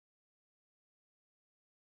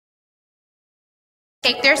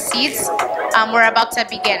Take their seats. We're about to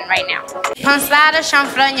begin right now. Pansara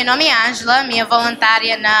Chanfran, meu nome é Angela, minha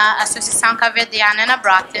voluntária na Associação Verdean na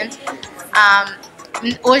Brockton.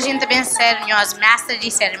 Hoje eu também ser meus mestres de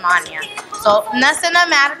cerimônia. So, nasci na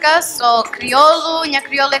América, sou crioulo, minha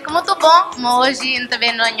crioula é muito bom, mas hoje eu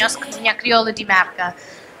também minha crioula de América.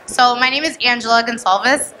 So my name is Angela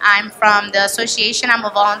Gonsalves. I'm from the association. I'm a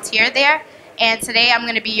volunteer there, and today I'm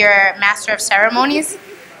going to be your master of ceremonies.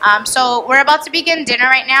 So we're about to begin dinner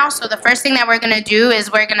right now. So the first thing that we're going to do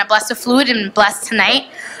is we're going to bless the food and bless tonight.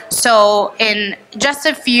 So in just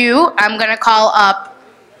a few, I'm going to call up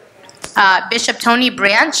Bishop Tony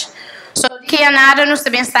Branch. So que a nada nos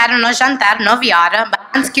abençoaram no jantar 9 horas.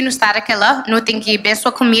 Antes que nos estar aquela, não tem que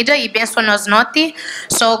abençoar comida e abençoar nos noite.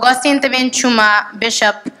 So gostem também de uma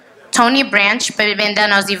Bishop Tony Branch para vender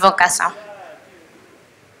nos invocação.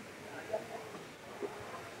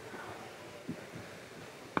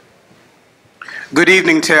 Good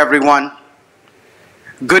evening to everyone.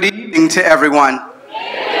 Good evening to everyone.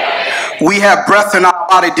 We have breath in our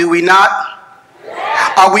body, do we not?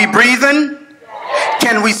 Are we breathing?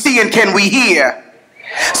 Can we see and can we hear?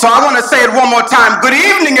 So I want to say it one more time. Good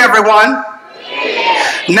evening, everyone.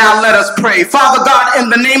 Now let us pray. Father God, in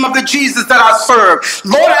the name of the Jesus that I serve,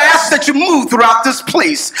 Lord, I ask that you move throughout this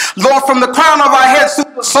place. Lord, from the crown of our heads to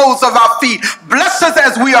the soles of our feet, bless us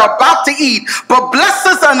as we are about to eat, but bless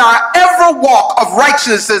us in our ever walk of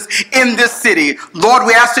righteousness in this city. Lord,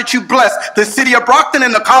 we ask that you bless the city of Brockton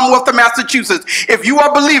and the Commonwealth of Massachusetts. If you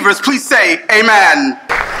are believers, please say amen.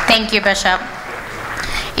 Thank you, Bishop.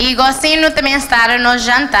 E gostei de também estar no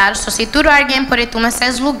jantar, so, se tudo alguém pode tomar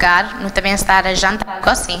seus lugar, no também estar a jantar,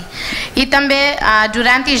 gostei. E também,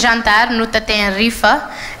 durante o jantar, no tem rifa,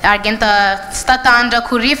 alguém está dando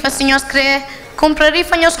com rifa, se nós quer comprar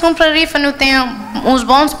rifa, não tem uns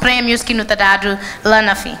bons prêmios que nos está dado lá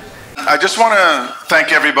na fim. I just want to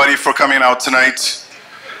thank everybody for coming out tonight.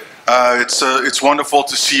 It's wonderful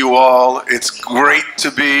to see you all. It's great to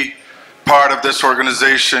be part of this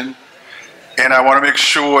organization. And I want to make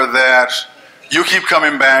sure that you keep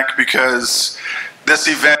coming back because this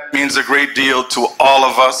event means a great deal to all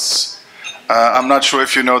of us. I'm not sure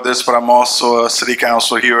if you know this, but I'm also a city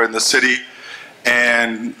councilor here in the city.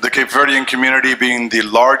 And the Cape Verdean community being the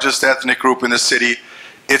largest ethnic group in the city,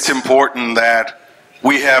 it's important that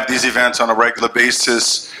we have these events on a regular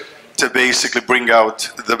basis to basically bring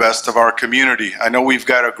out the best of our community. I know we've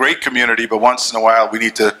got a great community, but once in a while we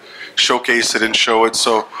need to showcase it and show it.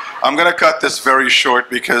 So I'm going to cut this very short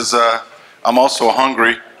because I'm also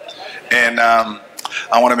hungry, and I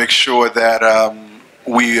want to make sure that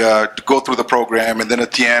we go through the program, and then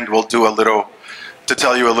at the end we'll do a little to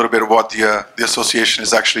tell you a little bit of what the association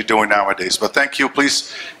is actually doing nowadays. But thank you.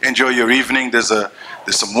 Please enjoy your evening. There's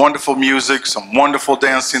some wonderful music, some wonderful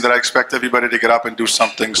dancing that I expect everybody to get up and do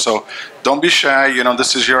something. So don't be shy. You know,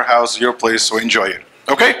 this is your house, your place, so enjoy it.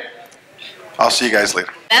 Okay? I'll see you guys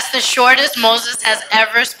later. That's the shortest Moses has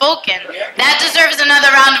ever spoken. That deserves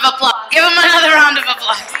another round of applause. Give him another round of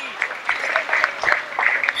applause.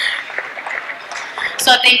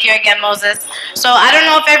 So thank you again, Moses. So I don't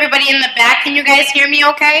know if everybody in the back, can you guys hear me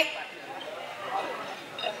okay?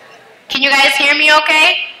 Can you guys hear me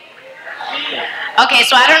okay? Okay,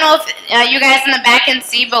 so I don't know if you guys in the back can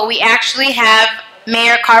see, but we actually have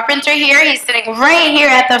Mayor Carpenter here. He's sitting right here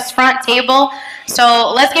at the front table.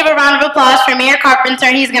 So let's give a round of applause for Mayor Carpenter.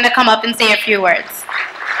 He's going to come up and say a few words.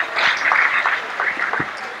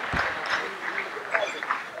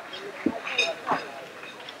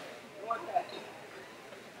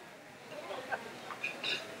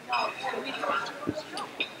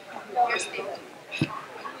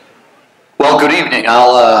 Well, good evening.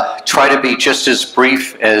 I'll try to be just as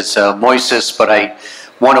brief as Moises, but I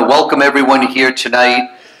want to welcome everyone here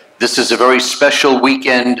tonight. This is a very special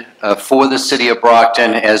weekend for the city of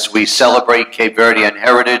Brockton as we celebrate Cape Verdean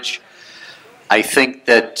heritage. I think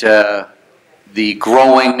that the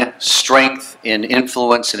growing strength and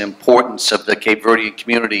influence and importance of the Cape Verdean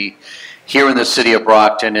community here in the city of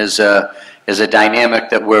Brockton is a dynamic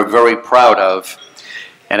that we're very proud of.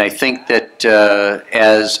 And I think that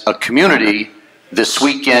as a community, this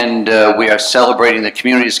weekend we are celebrating the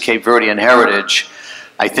community's Cape Verdean heritage.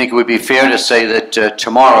 I think it would be fair to say that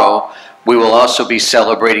tomorrow we will also be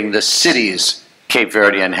celebrating the city's Cape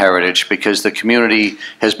Verdean heritage because the community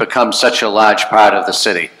has become such a large part of the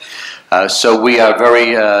city. So we are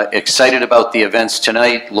very excited about the events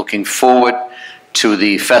tonight, looking forward to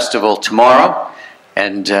the festival tomorrow,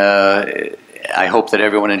 and I hope that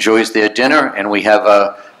everyone enjoys their dinner and we have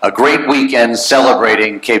a great weekend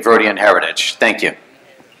celebrating Cape Verdean heritage. Thank you.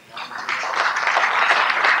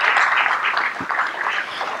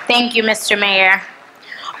 Thank you, Mr. Mayor.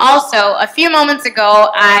 Also, a few moments ago,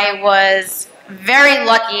 I was very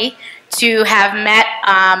lucky to have met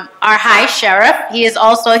our High Sheriff. He is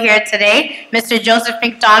also here today, Mr. Joseph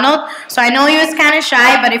McDonald. So I know he was kind of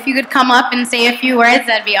shy, but if you could come up and say a few words,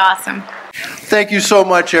 that'd be awesome. Thank you so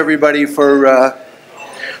much, everybody, for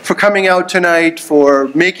coming out tonight, for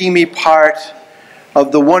making me part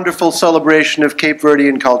of the wonderful celebration of Cape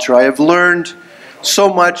Verdean culture. I have learned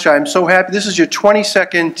so much. I'm so happy. This is your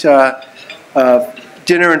 22nd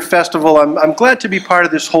dinner and festival. I'm glad to be part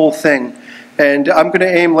of this whole thing. And I'm going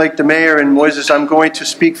to aim like the mayor and Moises. I'm going to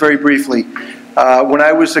speak very briefly. When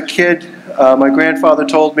I was a kid, my grandfather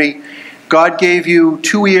told me, God gave you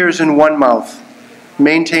 2 ears and 1 mouth.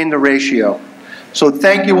 Maintain the ratio. So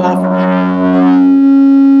thank you all.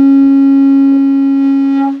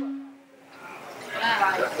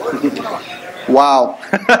 Wow.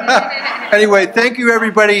 Anyway, thank you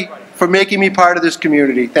everybody for making me part of this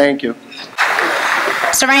community. Thank you.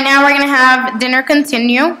 So right now we're going to have dinner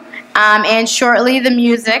continue. And shortly the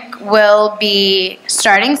music will be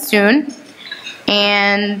starting soon.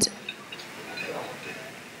 And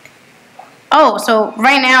so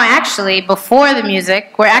right now, actually, before the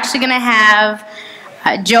music, we're actually going to have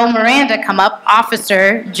Joe Miranda come up,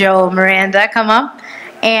 Officer Joe Miranda come up.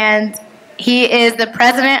 And he is the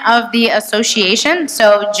president of the association.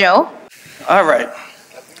 So, Joe. All right.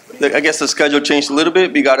 I guess the schedule changed a little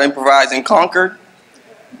bit. We got Improvise and Conquer.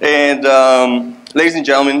 And ladies and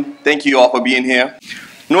gentlemen, thank you all for being here.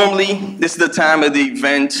 Normally, this is the time of the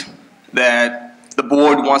event that the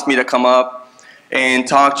board wants me to come up and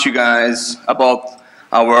talk to you guys about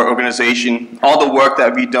our organization, all the work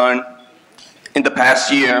that we've done in the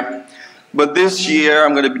past year. But this year,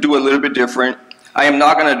 I'm going to do a little bit different. I am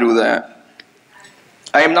not going to do that.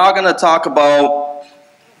 I am not going to talk about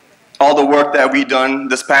all the work that we've done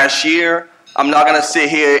this past year. I'm not going to sit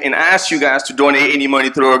here and ask you guys to donate any money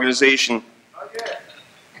to the organization.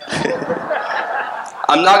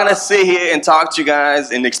 I'm not going to sit here and talk to you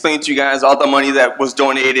guys and explain to you guys all the money that was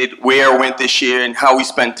donated, where it went this year, and how we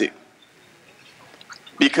spent it.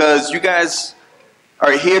 Because you guys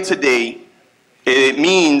are here today, it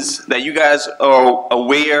means that you guys are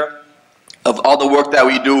aware of all the work that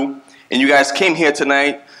we do, and you guys came here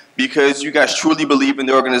tonight because you guys truly believe in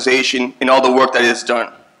the organization and all the work that is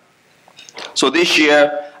done. So this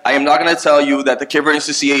year, I am not going to tell you that the Cape Verdean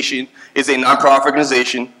Association is a nonprofit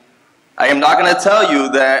organization. I am not going to tell you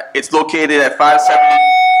that it's located at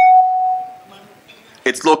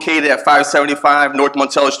 575 North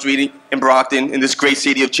Montello Street in Brockton, in this great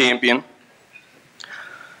city of Champion.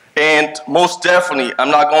 And most definitely,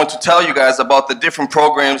 I'm not going to tell you guys about the different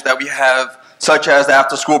programs that we have, such as the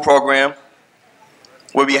after-school program,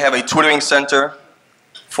 where we have a tutoring center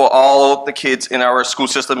for all the kids in our school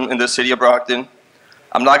system in the city of Brockton.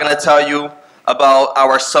 I'm not going to tell you about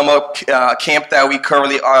our summer camp that we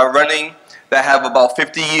currently are running that have about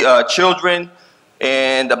 50 children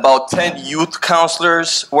and about 10 youth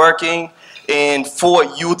counselors working and 4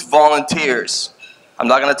 youth volunteers. I'm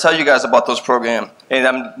not going to tell you guys about those programs. And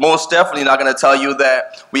I'm most definitely not going to tell you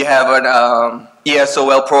that we have an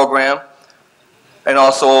ESOL program. And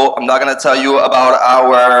also, I'm not going to tell you about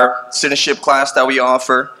our citizenship class that we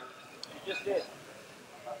offer.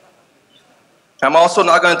 I'm also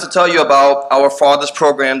not going to tell you about our Fathers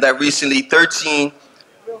program that recently 13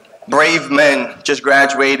 brave men just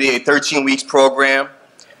graduated a 13 weeks program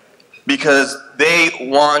because they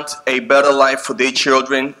want a better life for their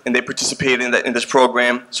children and they participated in this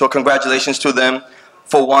program. So congratulations to them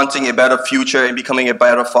for wanting a better future and becoming a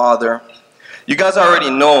better father. You guys already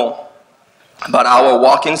know about our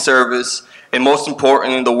walk-in service and most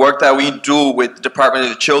importantly the work that we do with the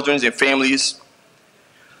Department of Children and Families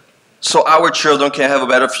so our children can have a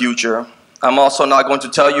better future. I'm also not going to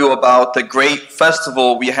tell you about the great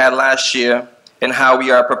festival we had last year and how we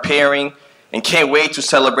are preparing and can't wait to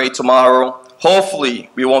celebrate tomorrow. Hopefully,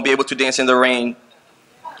 we won't be able to dance in the rain.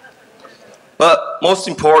 But most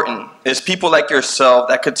important is people like yourself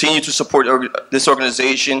that continue to support this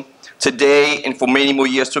organization today and for many more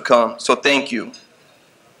years to come. So thank you.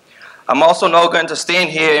 I'm also not going to stand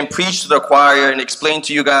here and preach to the choir and explain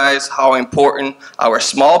to you guys how important our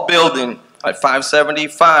small building at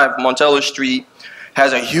 575 Montello Street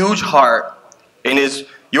has a huge heart and is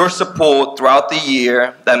your support throughout the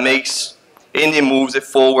year that makes and moves it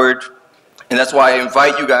forward. And that's why I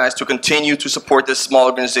invite you guys to continue to support this small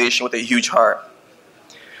organization with a huge heart.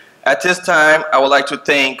 At this time, I would like to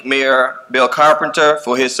thank Mayor Bill Carpenter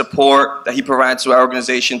for his support that he provides to our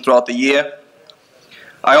organization throughout the year.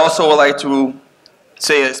 I also would like to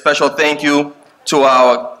say a special thank you to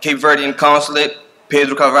our Cape Verdean Consulate,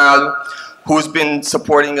 Pedro Carvalho, who's been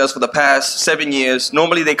supporting us for the past 7 years.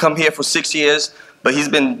 Normally they come here for 6 years, but he's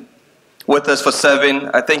been with us for 7.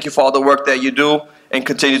 I thank you for all the work that you do and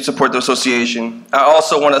continue to support the association. I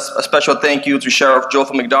also want a special thank you to Sheriff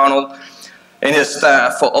Joseph McDonald and his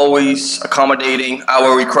staff for always accommodating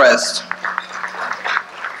our request.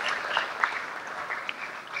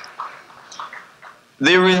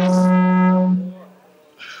 There is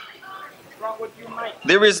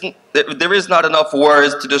not enough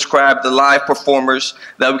words to describe the live performers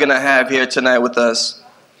that we're going to have here tonight with us.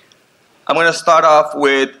 I'm going to start off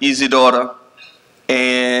with Isidora.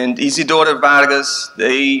 And Isidora Vargas,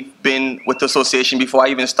 they've been with the association before I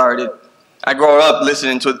even started. I grew up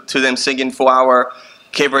listening to them singing for our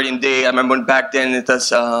Cape Verdean Day. I remember back then at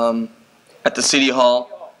the City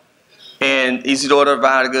Hall. And Isidora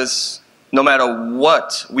Vargas, no matter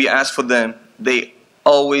what we ask for them, they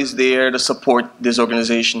always there to support this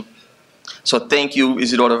organization. So thank you,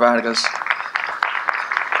 Isidora Vargas.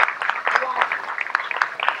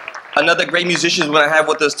 Another great musician we're going to have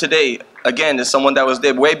with us today, again, is someone that was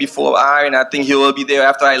there way before and I think he will be there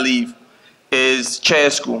after I leave, is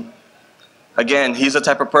Chescu. Again, he's the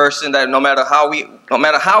type of person that no matter how we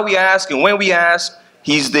ask and when we ask,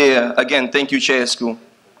 he's there. Again, thank you, Chescu.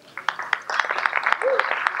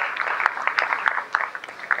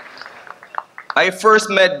 I first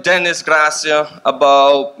met Dennis Gracia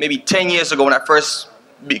about maybe 10 years ago when I first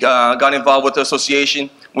got involved with the association.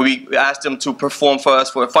 We asked him to perform for us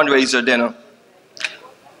for a fundraiser dinner.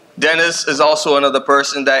 Dennis is also another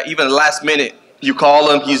person that even last minute, you call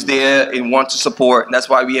him, he's there and wants to support. And that's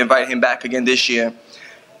why we invite him back again this year.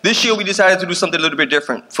 This year we decided to do something a little bit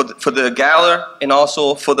different for the gala and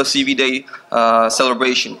also for the CV Day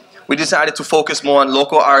celebration. We decided to focus more on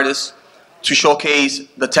local artists to showcase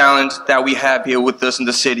the talent that we have here with us in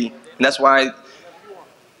the city. And that's why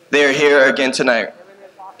they're here again tonight.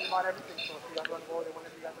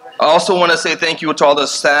 I also want to say thank you to all the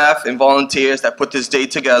staff and volunteers that put this day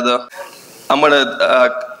together. I'm going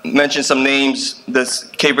to mention some names. The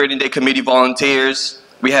Cape Verdean Day Committee volunteers.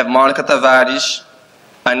 We have Monica Tavares,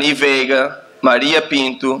 Ani Vega, Maria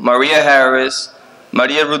Pinto, Maria Harris,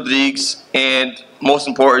 Maria Rodrigues, and most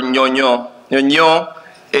important, Nhonho. Nhonho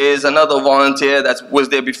is another volunteer that was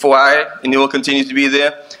there before and he will continue to be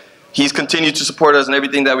there. He's continued to support us in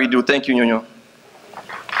everything that we do. Thank you, Nhonho.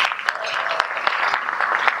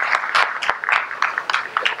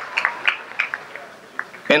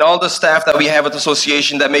 And all the staff that we have at the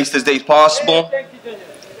association that makes this day possible.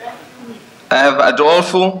 I have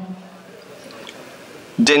Adolfo,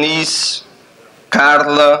 Denise,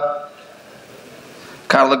 Carla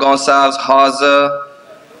Gonçalves, Rosa,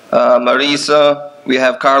 Marisa. We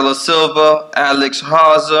have Carlos Silva, Alex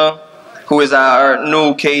Rosa, who is our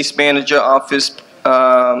new case manager office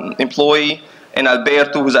employee, and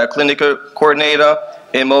Alberto, who's our clinical coordinator,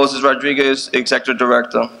 and Moses Rodriguez, executive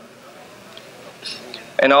director.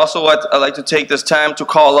 And also I'd like to take this time to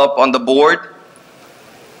call up on the board.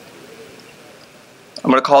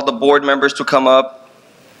 I'm going to call the board members to come up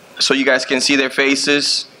so you guys can see their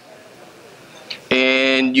faces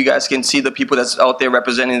and you guys can see the people that's out there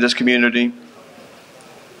representing this community.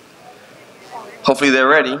 Hopefully they're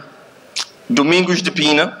ready. Domingos de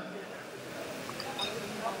Pina.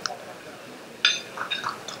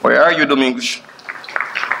 Where are you, Domingos?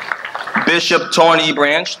 Bishop Tony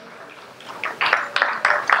Branch.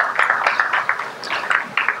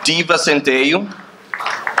 Diva Centeio.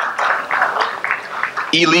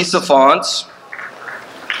 Elisa Fontes.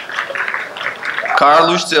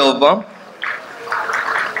 Carlos Silva.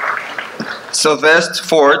 Sylvestre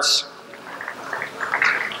Fortes.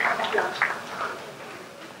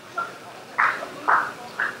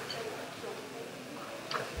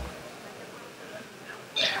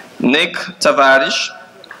 Nick Tavares,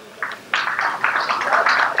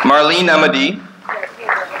 Marlene Amadi,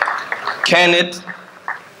 Kenneth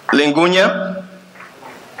Lingunya,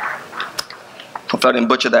 hopefully I didn't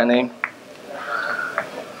butcher that name,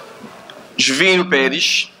 Juvino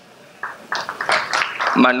Pérez,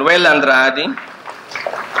 Manuel Andrade,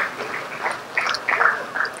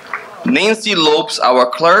 Nancy Lopes, our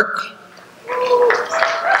clerk,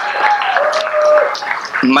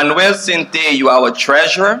 Manuel Centeio, our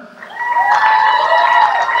treasurer,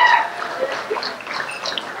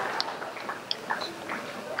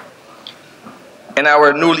 and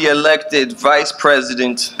our newly elected vice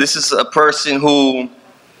president. This is a person who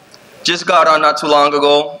just got on not too long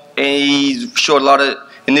ago, and he showed a lot of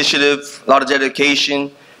initiative, a lot of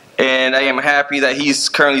dedication, and I am happy that he's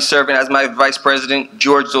currently serving as my vice president,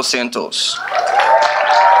 George Dos Santos.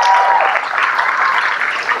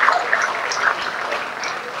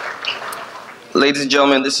 ladies and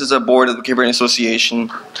gentlemen, this is a board of the Cape Verdean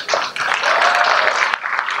Association.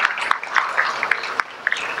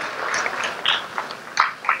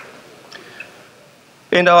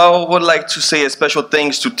 And I would like to say a special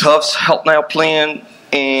thanks to Tufts Health Now Plan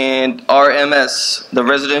and RMS, the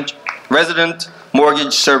Resident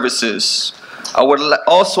Mortgage Services. I would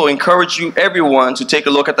also encourage you, everyone, to take a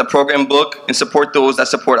look at the program book and support those that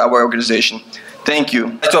support our organization. Thank you.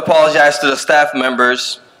 I'd like to apologize to the staff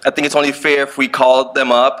members. I think it's only fair if we call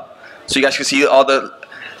them up so you guys can see all the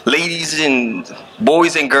ladies and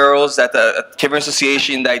boys and girls at the Cape Verdean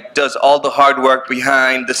Association that does all the hard work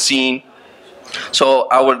behind the scene. So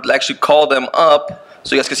I would actually call them up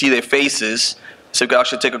so you guys can see their faces so you can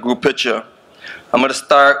actually take a group picture. I'm going to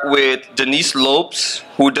start with Denise Lopes,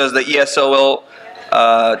 who does the ESOL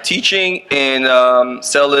teaching, and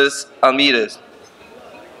Celis Almides.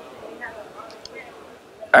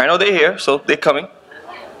 I know they're here, so they're coming.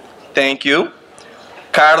 Thank you.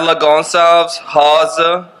 Carla Gonçalves,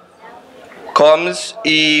 Rosa Comes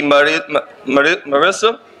e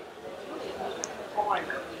Marissa.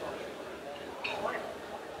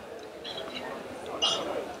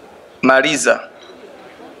 Marisa.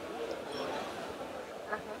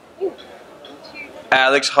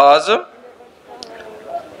 Alex Rosa,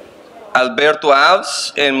 Alberto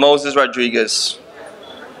Alves, and Moses Rodriguez.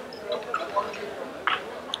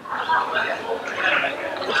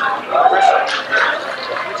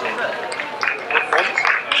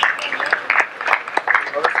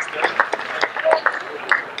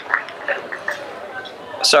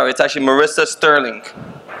 Sorry, it's actually Marissa Sterling.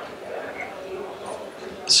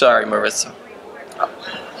 Sorry, Marissa.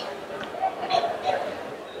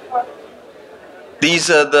 These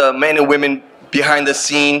are the men and women behind the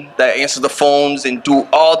scene that answer the phones and do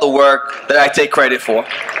all the work that I take credit for.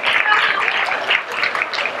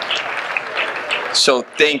 So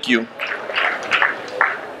thank you.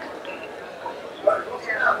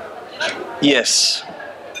 Yes.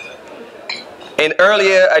 And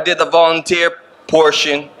earlier I did the volunteer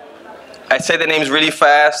portion. I said the names really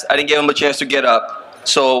fast. I didn't give them a chance to get up.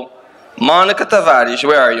 So, Monica Tavares,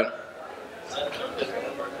 where are you?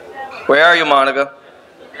 Where are you, Monica?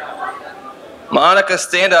 Monica,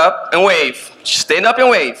 stand up and wave. Stand up and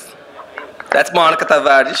wave. That's Monica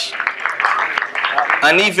Tavares.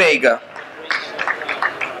 Ani Veiga.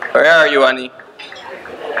 Where are you, Ani?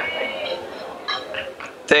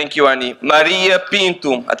 Thank you, Ani. Maria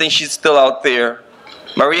Pinto. I think she's still out there.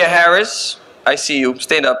 Maria Harris. I see you.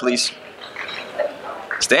 Stand up, please.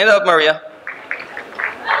 Stand up, Maria.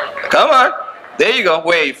 Come on. There you go.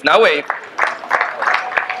 Wave. Now wave.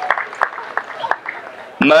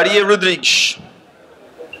 Maria Rodrigues.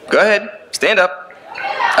 Go ahead. Stand up.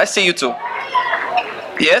 I see you too.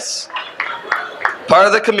 Yes? Part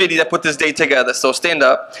of the committee that put this day together, so stand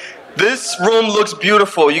up. This room looks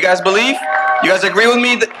beautiful. You guys believe? You guys agree with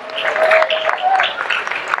me?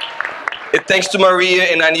 Thanks to Maria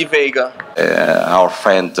and Ani Veiga. Our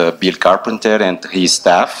friend Bill Carpenter and his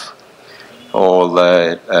staff, all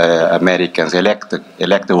Americans, elected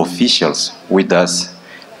officials with us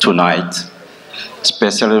tonight.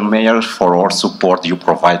 Especially, Mayor, for all support you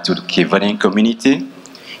provide to the Cape Verdean community,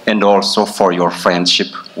 and also for your friendship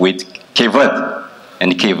with Cape Verde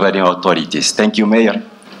and Cape Verdean authorities. Thank you, Mayor.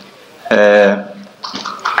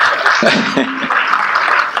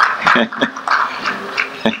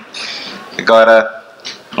 Agora,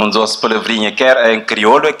 duas palavrinhas, quer em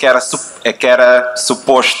crioulo e quer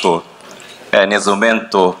suposto nesse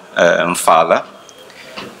momento me fala,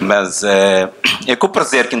 mas é com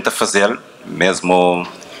prazer que está a fazer, mesmo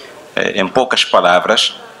em poucas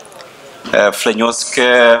palavras, falamos que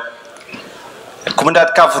a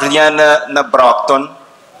comunidade cabo-verdiana na Brockton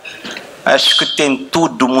acho que tem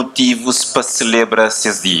tudo motivos para celebrar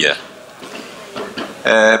esse dia.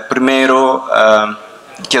 Primeiro,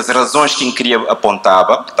 que as razões que eu queria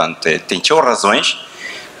apontava, portanto, tem razões,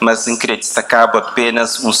 mas eu queria destacar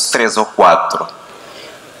apenas uns 3 ou 4.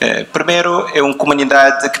 Primeiro, é uma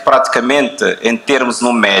comunidade que praticamente, em termos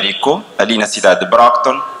numéricos, ali na cidade de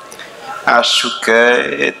Brockton, acho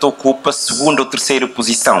que ocupa a 2ª ou 3ª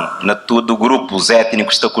posição na tudo grupos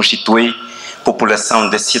étnicos que constituem a população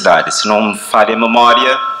da cidade. Se não me falha a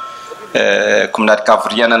memória, a comunidade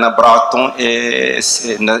cabo-verdiana na Brockton é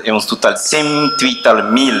um total de 100 e tal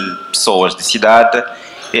mil pessoas de cidade.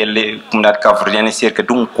 A comunidade cabo-verdiana é cerca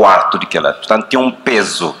de 1/4 daquela. Portanto, tem um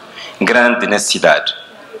peso grande na cidade.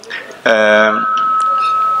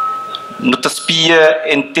 Nota-se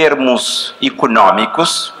em termos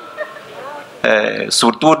económicos,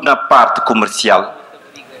 sobretudo na parte comercial.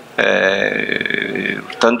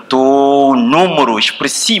 Portanto, o número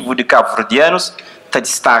expressivo de cabo-verdianos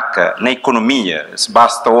destaca na economia.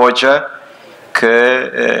 Basta hoje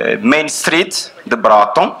que Main Street de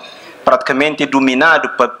Brockton praticamente é dominado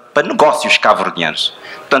para negócios cabo-verdianos.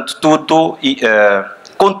 Portanto, tudo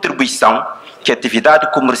contribuição que a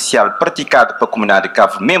atividade comercial praticada pela comunidade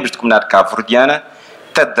membros da comunidade cabo-verdiana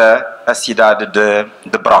está da cidade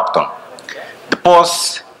de Brockton.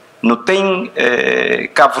 Depois, não tem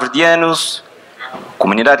cabo-verdianos,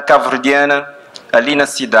 comunidade cabo-verdiana ali na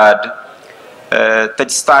cidade, te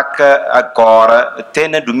destaca agora, tem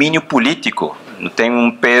no domínio político, não tem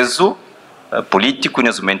um peso político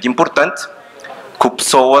nesse momento importante, que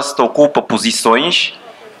pessoas que ocupam posições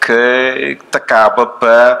que te acaba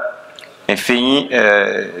para, enfim,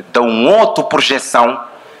 dar uma outra projeção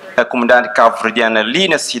à comunidade cabo-verdiana ali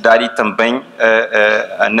na cidade e também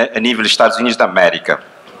a nível dos Estados Unidos da América.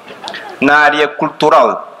 Na área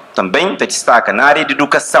cultural também te destaca, na área de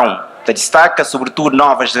educação te destaca, sobretudo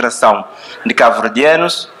nova geração de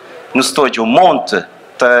cabo-verdianos, no estúdio Monte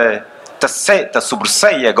te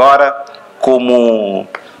sobressai agora com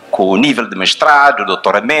o nível de mestrado,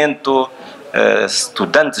 doutoramento,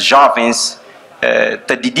 estudantes jovens,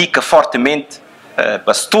 te dedica fortemente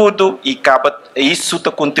para estudo e isso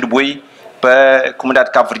te contribui para a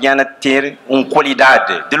comunidade cabo-verdiana ter uma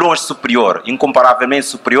qualidade de longe superior, incomparavelmente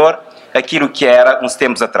superior àquilo que era uns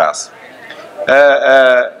tempos atrás.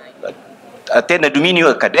 Até no domínio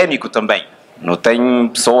acadêmico também, não tem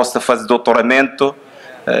pessoas a fazer doutoramento,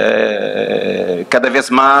 cada vez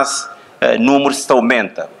mais número se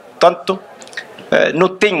aumenta. Portanto, não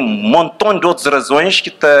tem um montão de outras razões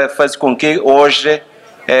que te fazem com que hoje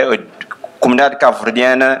a comunidade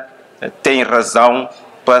cabo-verdiana tem razão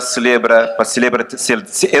para celebrar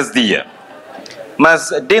esse dia.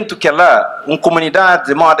 Mas dentro que lá, uma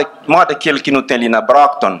comunidade, modo aquele que não tem ali na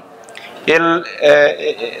Brockton, ele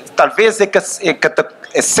talvez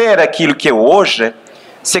ser aquilo que é hoje,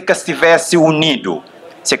 se que estivesse unido,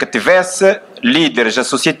 se que tivesse líderes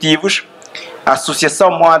associativos, a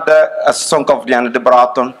Associação Cabo-Verdiana de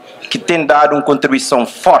Brockton, que tem dado uma contribuição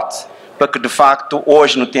forte para que de facto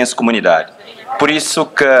hoje não tenha essa comunidade. Por isso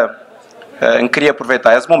que eu queria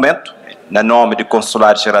aproveitar esse momento, no nome do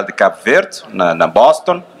Consulado-Geral de Cabo Verde, na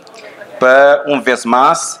Boston, para uma vez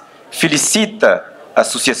mais felicita a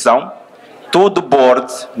associação, todo o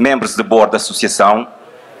board, membros do board da associação,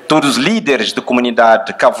 todos os líderes da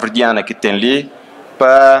comunidade cabo-verdiana que tem ali,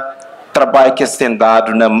 para o trabalho que se tem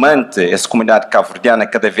dado na manter essa comunidade cabo-verdiana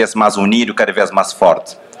cada vez mais unida, cada vez mais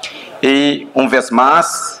forte. E, uma vez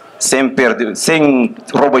mais, sem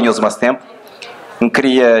roubar mais tempo, eu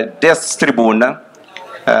queria, dessa tribuna,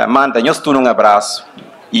 mandar-nos tudo um abraço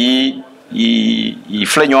e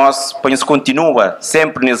falar-nos, para nos continua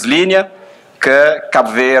sempre nessa linha, que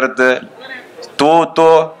Cabo Verde,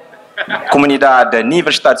 toda a comunidade a nível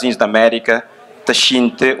dos Estados Unidos da América, está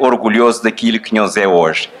sente orgulhoso daquilo que nós é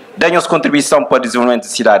hoje. Dê-nos contribuição para o desenvolvimento da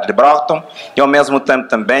cidade de Brockton e, ao mesmo tempo,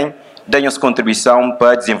 também dê-nos contribuição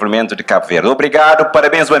para o desenvolvimento de Cabo Verde. Obrigado,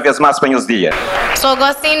 parabéns uma vez mais para os dias.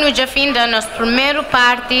 Gostei no dia fim da nossa primeira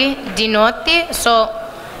parte de noite.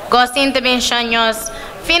 Gostei também de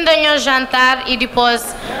fim do nosso jantar e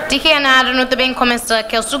depois de que nada não também começa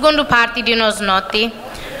aquela segunda parte de nossa noite.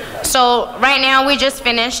 So right now we just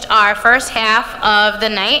finished our first half of the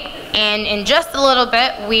night, and in just a little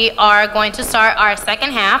bit we are going to start our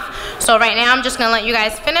second half. So right now I'm just going to let you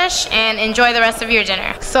guys finish and enjoy the rest of your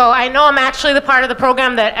dinner. So I know I'm actually the part of the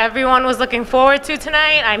program that everyone was looking forward to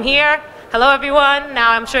tonight. I'm here. Hello everyone.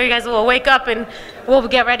 Now I'm sure you guys will wake up and we'll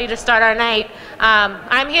get ready to start our night.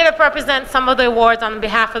 I'm here to represent some of the awards on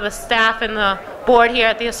behalf of the staff and the board here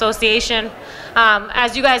at the association.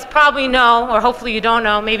 As you guys probably know, or hopefully you don't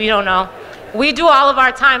know, maybe you don't know, we do all of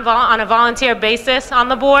our time on a volunteer basis on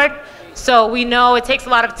the board. So we know it takes a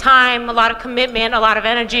lot of time, a lot of commitment, a lot of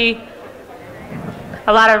energy,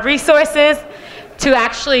 a lot of resources to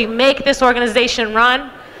actually make this organization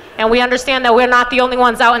run. And we understand that we're not the only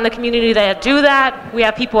ones out in the community that do that. We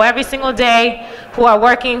have people every single day who are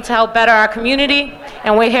working to help better our community,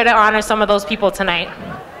 and we're here to honor some of those people tonight.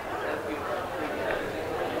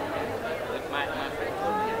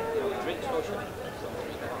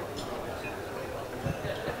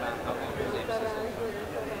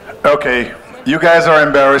 Okay, you guys are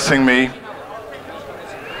embarrassing me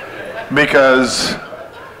because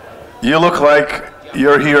you look like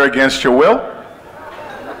you're here against your will.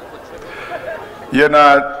 You're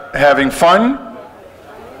not having fun.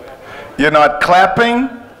 You're not clapping.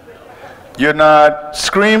 You're not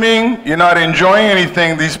screaming. You're not enjoying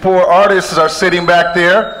anything. These poor artists are sitting back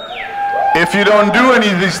there. If you don't do any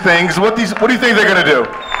of these things, what do you think they're going to do?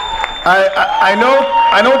 I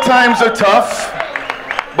know times are tough.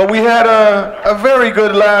 But we had a very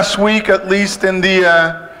good last week, at least in the,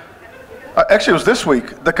 actually it was this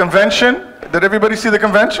week, the convention. Did everybody see the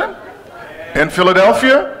convention in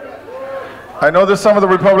Philadelphia? I know there's some of the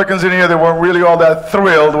Republicans in here that weren't really all that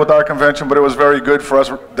thrilled with our convention, but it was very good for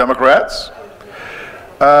us Democrats.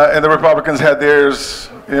 And the Republicans had theirs,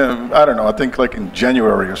 I don't know, I think like in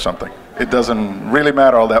January or something. It doesn't really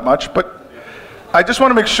matter all that much, but I just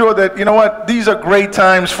want to make sure that, you know what, these are great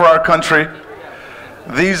times for our country.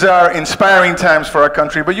 These are inspiring times for our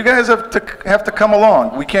country, but you guys have to come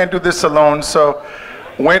along. We can't do this alone, so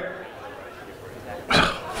when,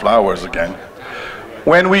 flowers again.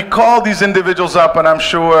 When we call these individuals up, and I'm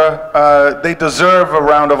sure they deserve a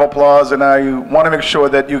round of applause, and I want to make sure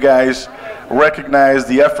that you guys recognize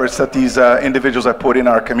the efforts that these individuals have put in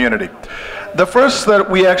our community. The first that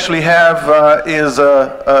we actually have is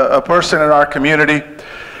a person in our community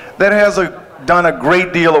that has done a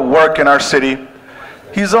great deal of work in our city.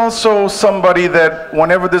 He's also somebody that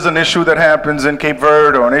whenever there's an issue that happens in Cape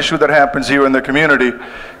Verde or an issue that happens here in the community,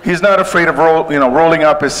 he's not afraid of rolling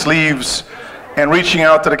up his sleeves and reaching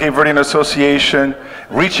out to the Cape Verdean Association,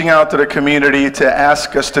 reaching out to the community to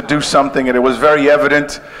ask us to do something. And it was very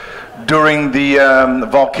evident during the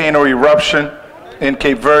volcano eruption in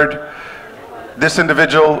Cape Verde. This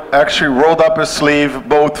individual actually rolled up his sleeve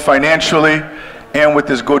both financially and with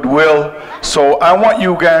his goodwill. So I want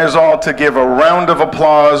you guys all to give a round of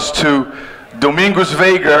applause to Domingos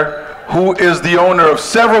Veiga, who is the owner of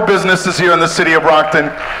several businesses here in the city of Brockton,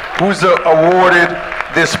 who's awarded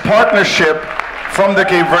this partnership from the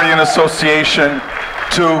Cape Verdean Association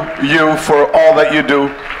to you for all that you do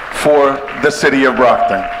for the city of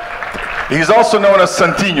Brockton. He's also known as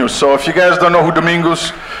Santinho, so if you guys don't know who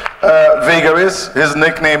Domingos Veiga is, his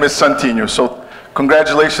nickname is Santinho. So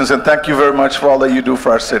congratulations and thank you very much for all that you do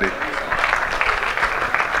for our city.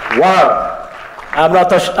 Wow, I'm not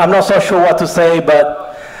so sure what to say,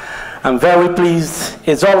 but I'm very pleased.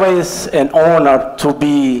 It's always an honor to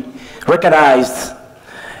be recognized,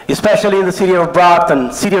 especially in the city of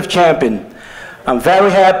Brockton, city of champion. I'm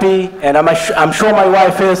very happy, and I'm sure my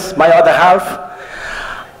wife is, my other half.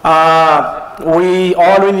 All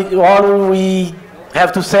we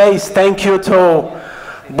have to say is thank you to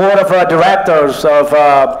Board of Directors of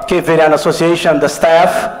Cape Verdean Association, the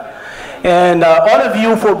staff, and all of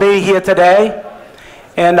you for being here today.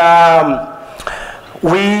 And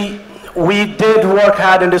we did work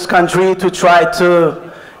hard in this country to try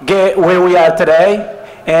to get where we are today.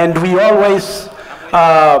 And we always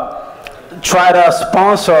try to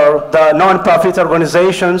sponsor the non-profit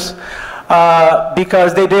organizations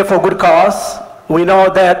because they do for good cause. We know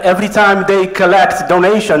that every time they collect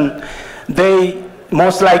donation, they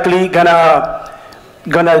most likely gonna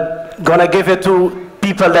give it to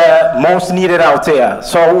people that most need it out there.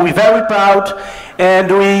 So we're very proud, and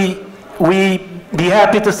we be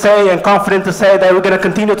happy to say and confident to say that we're gonna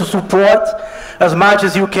continue to support as much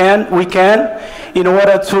as we can in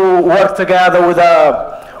order to work together with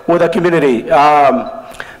the community.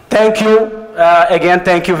 Thank you again.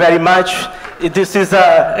 Thank you very much. This is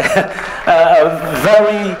a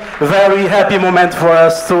very, very happy moment for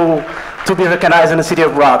us to be recognized in the city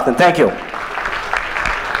of Brockton. Thank you.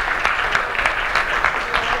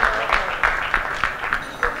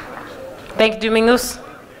 Thank you, Domingos.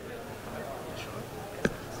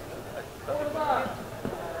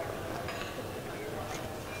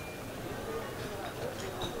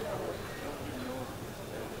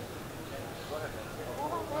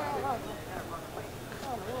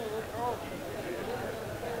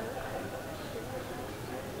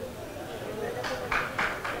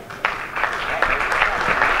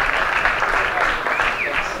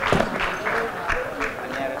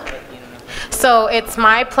 So it's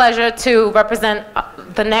my pleasure to represent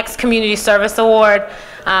the next Community Service Award.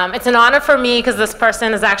 It's an honor for me because this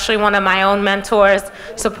person is actually one of my own mentors,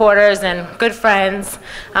 supporters, and good friends.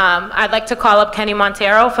 I'd like to call up Kenny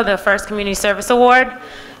Montero for the first Community Service Award.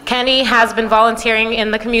 Kenny has been volunteering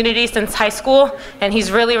in the community since high school, and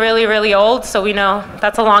he's really, really, really old, so we know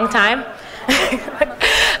that's a long time.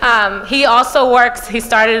 He also works, he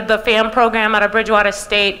started the FAM program out of Bridgewater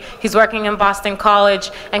State. He's working in Boston College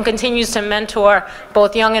and continues to mentor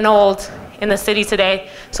both young and old in the city today.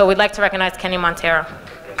 So we'd like to recognize Kenny Montero.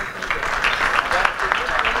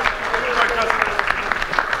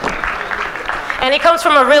 And he comes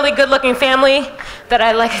from a really good looking family that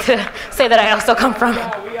I like to say that I also come from.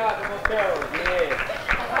 We are the Monteros, yeah.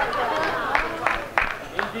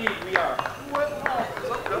 Indeed, we are.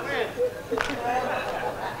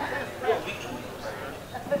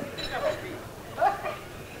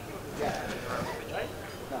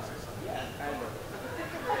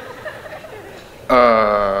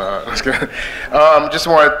 Just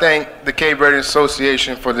want to thank the Cape Verdean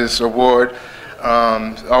Association for this award.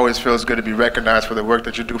 It always feels good to be recognized for the work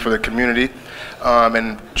that you do for the community,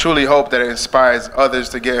 and truly hope that it inspires others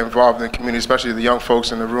to get involved in the community, especially the young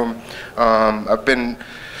folks in the room. I've been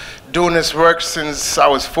doing this work since I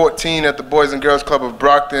was 14 at the Boys and Girls Club of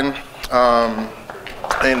Brockton,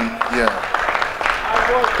 and yeah,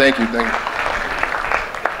 thank you.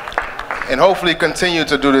 And hopefully continue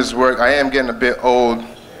to do this work. I am getting a bit old,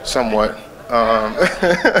 somewhat.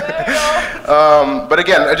 But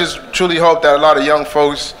again, I just truly hope that a lot of young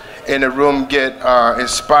folks in the room get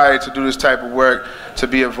inspired to do this type of work, to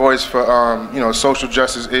be a voice for social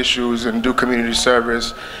justice issues and do community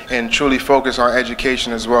service, and truly focus on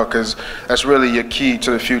education as well, because that's really your key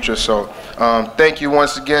to the future. So thank you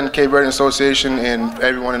once again, Cape Verdean Association, and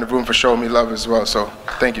everyone in the room for showing me love as well. So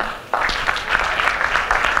thank you.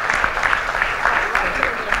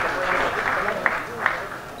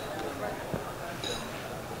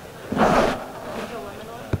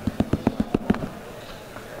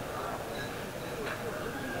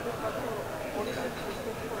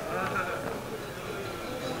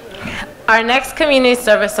 Our next Community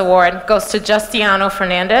Service Award goes to Justiano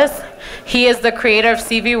Fernandez. He is the creator of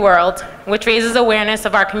CV World, which raises awareness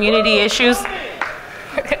of our community issues,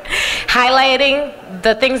 highlighting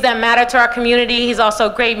the things that matter to our community. He's also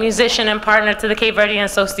a great musician and partner to the Cape Verdean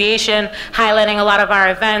Association, highlighting a lot of our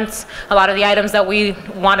events, a lot of the items that we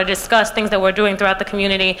want to discuss, things that we're doing throughout the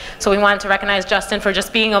community. So we wanted to recognize Justin for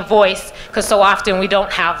just being a voice, because so often we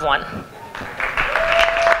don't have one.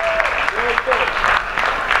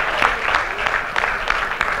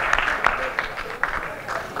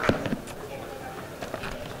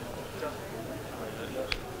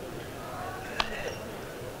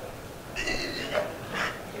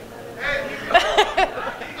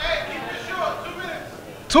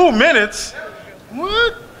 2 minutes?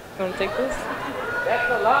 What? You want to take this?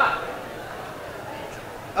 That's a lot.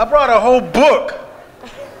 I brought a whole book.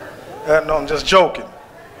 No, I'm just joking.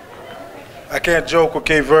 I can't joke with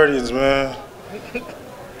Cape Verdeans, man.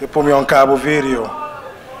 They put me on Cabo Video.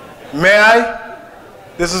 May I?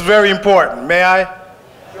 This is very important. May I?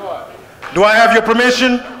 Sure. Do I have your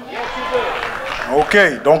permission? Yes, you do.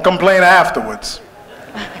 Okay, don't complain afterwards.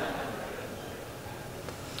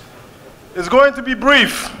 It's going to be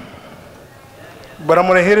brief, but I'm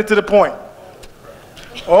going to hit it to the point.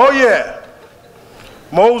 Oh yeah,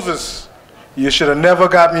 Moses, you should have never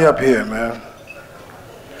got me up here, man.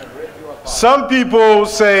 Some people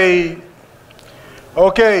say,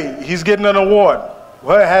 okay, he's getting an award.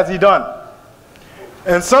 What has he done?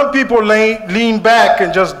 And some people lean back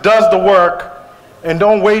and just does the work and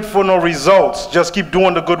don't wait for no results. Just keep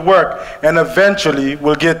doing the good work, and eventually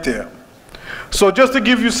we'll get there. So just to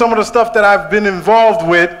give you some of the stuff that I've been involved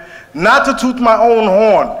with, not to toot my own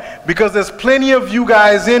horn, because there's plenty of you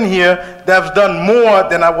guys in here that have done more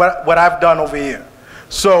than what I've done over here.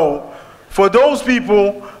 So for those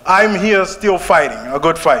people, I'm here still fighting, a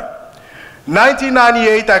good fight.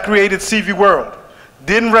 1998, I created CV World.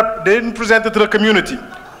 Didn't present it to the community.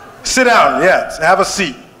 Sit down, yes, have a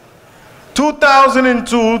seat.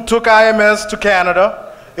 2002, took IMS to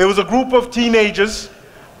Canada. It was a group of teenagers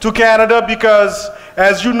to Canada because,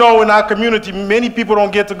 as you know, in our community, many people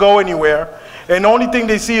don't get to go anywhere, and the only thing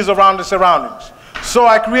they see is around the surroundings. So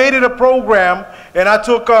I created a program, and I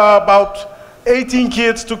took about 18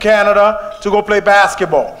 kids to Canada to go play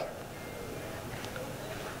basketball.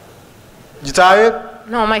 You tired?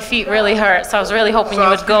 No, my feet really hurt, so I was really hoping you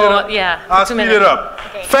would go, yeah. I'll speed it up.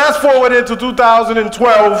 Okay. Fast forward into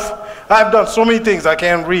 2012, I've done so many things, I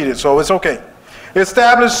can't read it, so it's okay.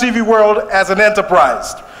 Established CV World as an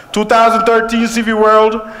enterprise. 2013, CV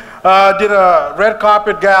World did a red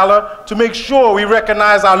carpet gala to make sure we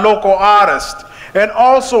recognize our local artists and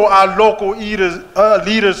also our local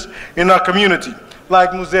leaders in our community,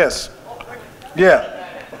 like Moses. Yeah.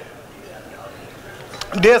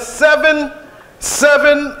 There's seven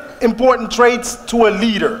important traits to a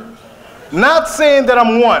leader. Not saying that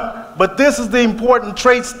I'm one, but this is the important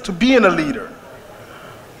traits to being a leader.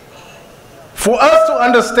 For us to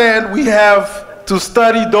understand, we have to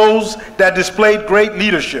study those that displayed great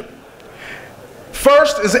leadership.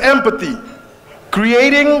 First is empathy,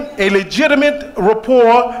 creating a legitimate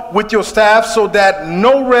rapport with your staff so that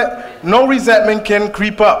no resentment can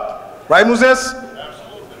creep up. Right, Moses?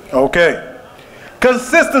 Absolutely. Okay.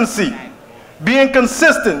 Consistency. Being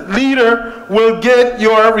consistent leader will get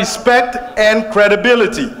your respect and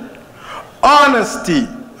credibility. Honesty.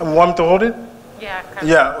 Want me to hold it? Yeah.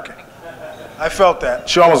 Yeah, okay. I felt that.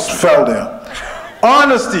 She almost fell there.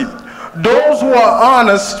 Honesty. Those who are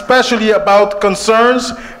honest, especially about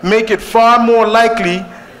concerns, make it far more likely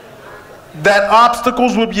that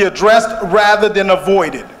obstacles will be addressed rather than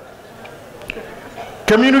avoided.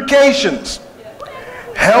 Communications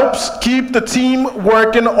helps keep the team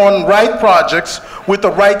working on right projects with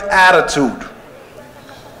the right attitude.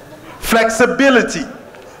 Flexibility.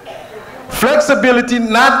 Flexibility,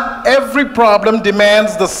 not every problem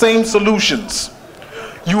demands the same solutions.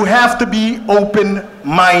 You have to be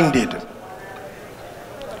open-minded.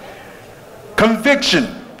 Conviction,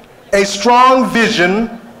 a strong vision,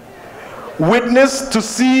 witness to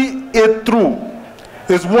see it through,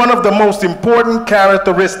 is one of the most important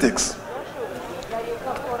characteristics.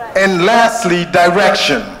 And lastly,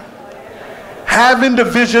 direction. Having the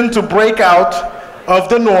vision to break out of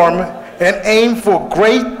the norm and aim for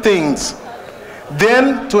great things,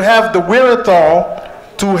 then to have the wherewithal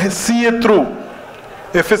to see it through,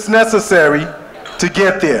 if it's necessary, to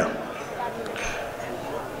get there.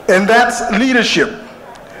 And that's leadership.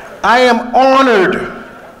 I am honored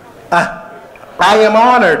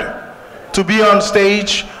to be on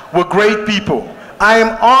stage with great people. I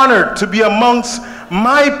am honored to be amongst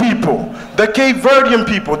my people, the Cape Verdean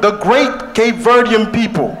people, the great Cape Verdean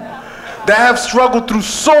people that have struggled through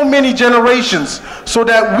so many generations so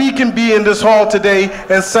that we can be in this hall today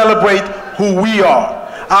and celebrate who we are,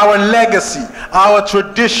 our legacy, our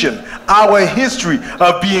tradition, our history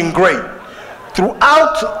of being great.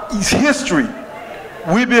 Throughout history,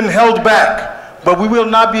 we've been held back, but we will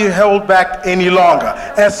not be held back any longer,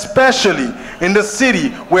 especially in the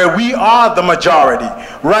city where we are the majority,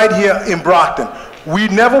 right here in Brockton. We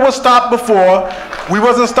never were stopped before, we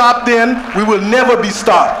wasn't stopped then, we will never be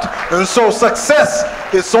stopped. And so success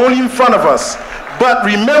is only in front of us. But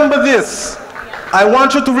remember this, I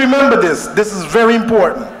want you to remember this, this is very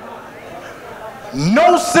important.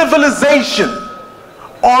 No civilization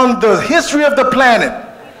on the history of the planet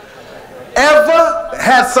ever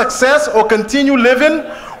had success or continue living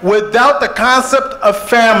without the concept of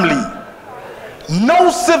family.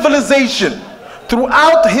 No civilization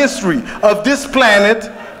throughout history of this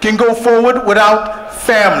planet can go forward without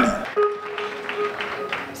family.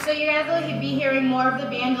 So you guys will be hearing more of the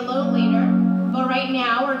band a little later, but right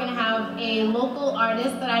now we're going to have a local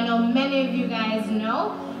artist that I know many of you guys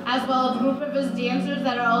know, as well as a group of his dancers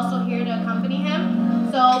that are also here to accompany him.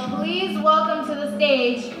 So please welcome to the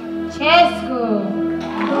stage, Chesku.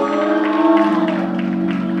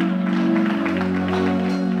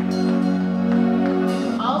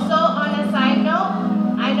 Also, on a side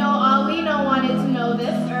note, I know Alina wanted to know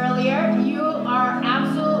this earlier. You are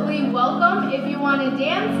absolutely welcome. If you want to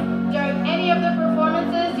dance during any of the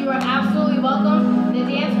performances, you are absolutely welcome. The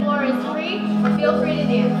dance floor is free. Feel free to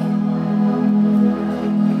dance.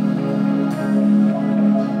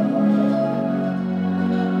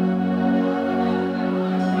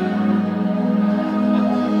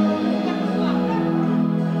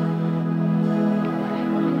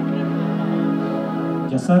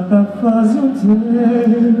 Já tá faz tempo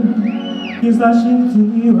que está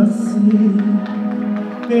gentil assim,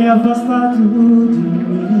 bem afastado de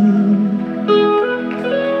mim.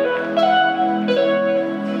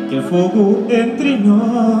 Que fogo entre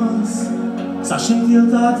nós, essa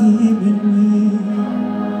gentilidade diminuir.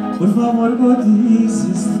 Por favor, vou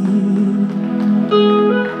desistir.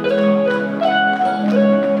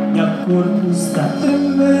 Minha corpo está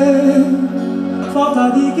tremendo,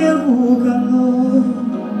 falta de que o calor,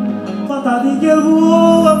 falta de que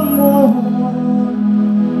o amor.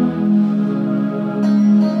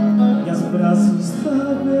 Meus braços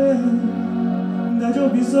também, ainda eu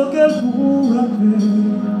piso que ele voa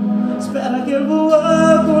bem, espera que ele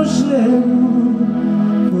voa com gelo.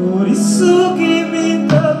 Por isso que me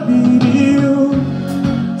dá perigo.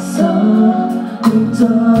 Só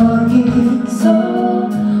toque, só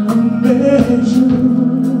beijo.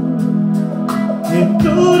 E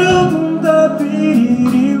tudo muda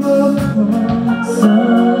perigo. Só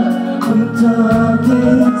toque,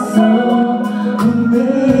 só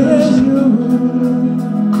beijo.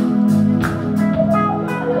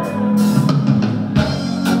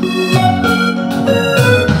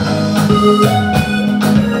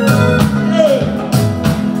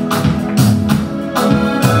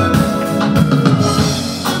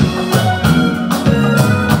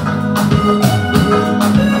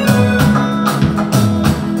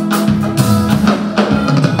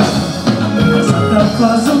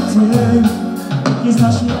 Faz um tempo que está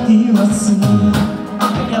gentil assim,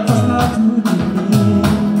 me afastado de mim.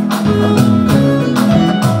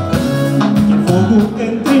 Que fogo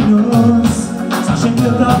entre nós, essa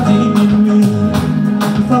gentilidade diminuir.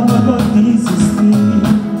 Por favor, vou desistir.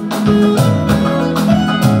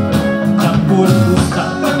 De acordo está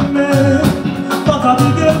também, falta de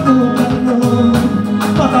que eu vou calor,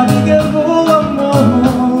 falta de que eu vou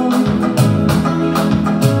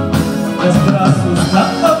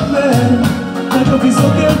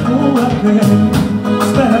pensou que eu vou a pé.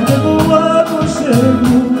 Espera que eu vou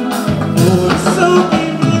aconchego. Por isso que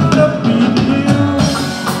me pediu.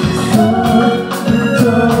 Só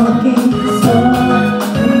toque, só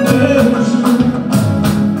beijo.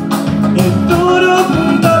 E tudo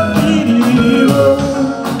mundo pediu.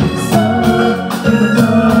 Só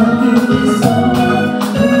toque, só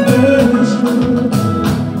beijo.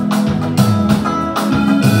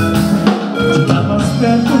 Fica mais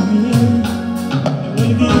perto de mim, eu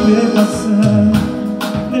em viver passar,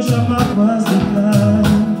 deixa mágoas de cá.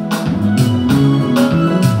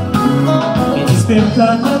 E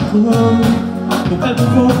despertar na cor, do pego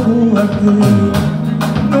fogo aqui,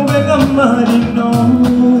 não venha amar de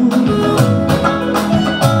novo.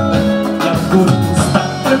 E a cor está a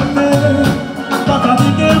tremer, toca de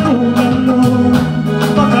que eu vou calor,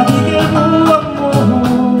 toca de que eu vou amor.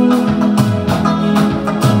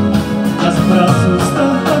 E as braços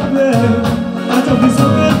estão a ver, mas eu penso que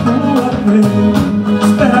eu vou a ver.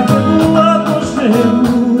 Espera que eu vou aconchego.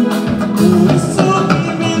 Por isso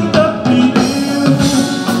que me dá pediu.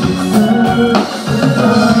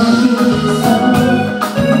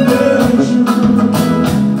 Beijo.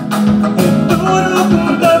 É tudo que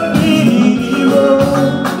dá pediu.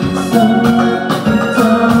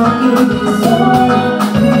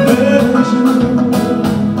 Beijo.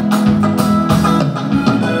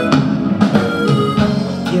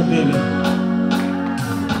 Yeah, baby.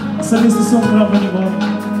 Essa vez que sou prova de bom.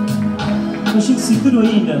 Eu achei que se tudo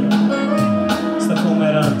ainda está como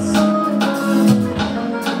era antes.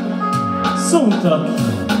 Só um toque.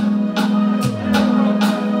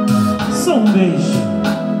 Só um beijo.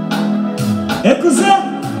 É cozer?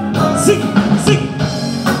 Sim, sim.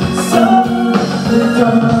 Só um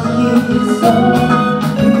toque, só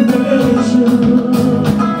um beijo.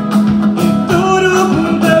 E tudo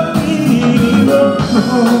muda perigo.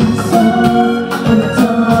 Só um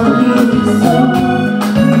toque, só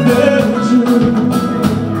um beijo.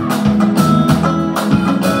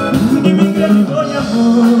 E me entregou de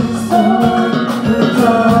amor. Só um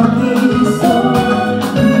toque, só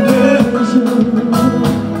um beijo.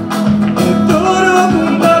 E tudo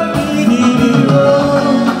muda perigo.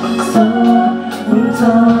 Só um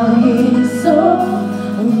toque, só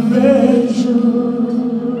um beijo.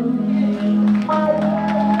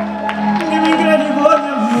 E me entregou de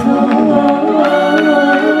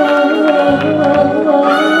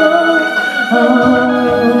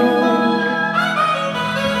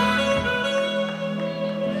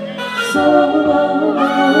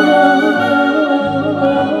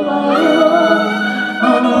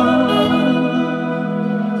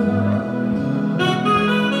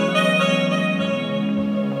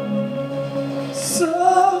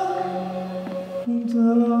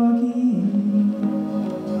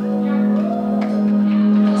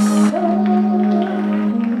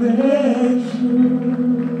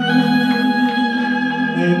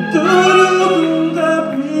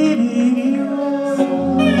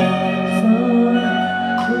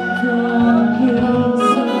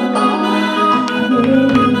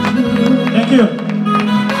Thank you.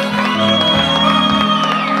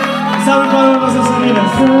 Salve para vocês,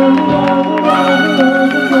 meninas.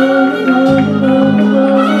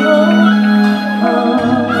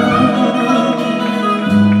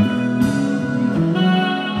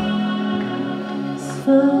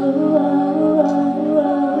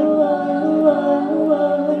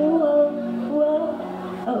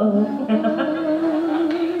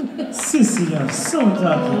 Sim, senhor. So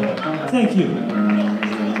tough. Thank you.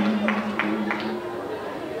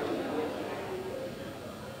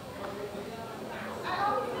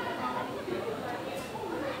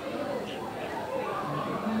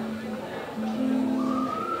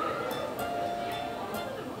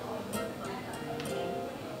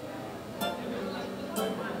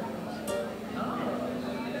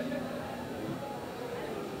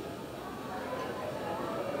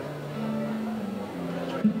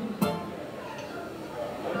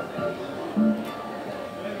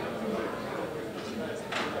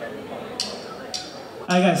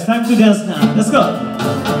 Alright guys, time to dance now. Let's go.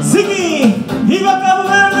 Ziggy! Viva Cabo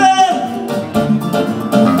Verde!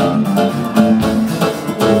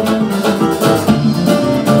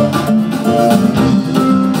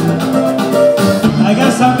 Alright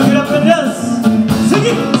guys, time to get up and dance.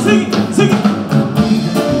 Ziggy! Ziggy! Ziggy!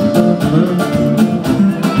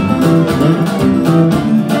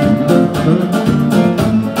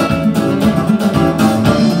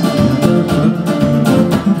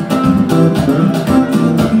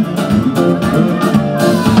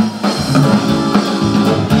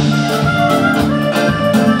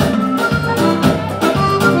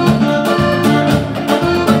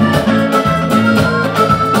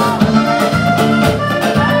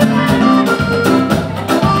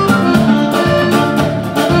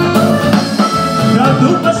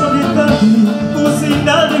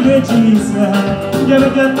 Letícia, e ela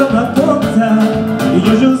quer tomar conta, e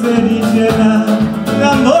o José de Gena,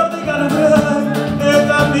 amor de Galvão, e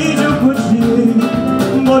caminho curtir,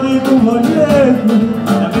 bonito boneco,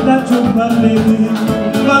 na verdade um valente,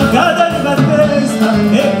 bancada de cabeça,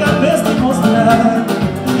 e cabeça de mostrar,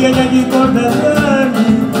 e ela que corda grande,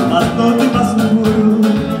 mas não te passa o muro.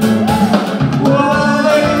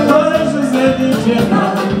 Uai, José de Gena,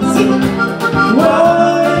 sim,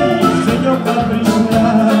 uai, Senhor caprichar.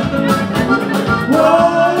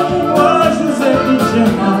 Uai, José de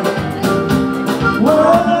Gena,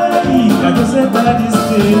 uai, cadê você tá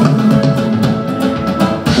dizendo?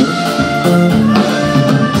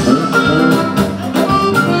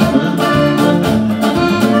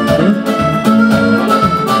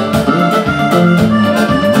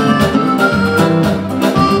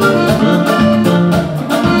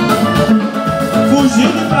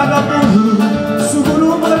 Fugir de vagabundo, seguro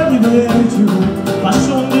mora de médio,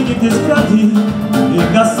 paixão de que escradi,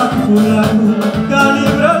 e caça furado,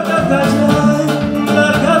 calibrar catajai,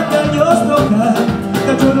 largar canhos tocar,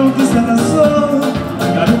 cachorro que se cansou,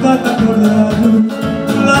 caruca tá acordado,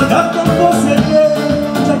 largar com você,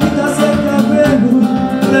 já que tá sem cabelo,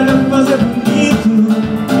 deve fazer bonito,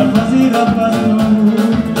 pra fazer a paz no amor.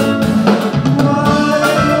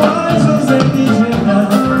 Uai, José de Gena,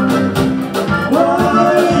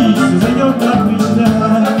 Senhor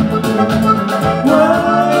caprichar.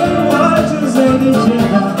 Uai, José de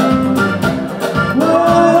Gena,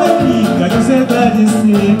 uai, cadê você tá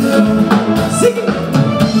dizendo? Sim!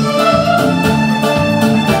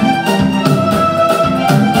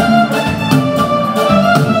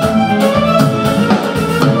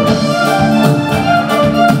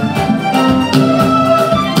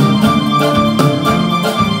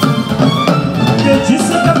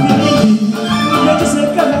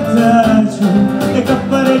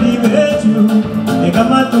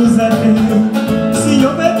 Se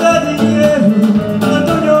eu pegar dinheiro,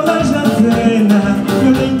 Antônio arranja cena.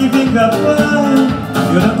 Eu tenho que ficar pai,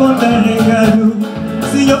 eu não conto regalo.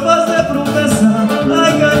 Se eu fazer promessa,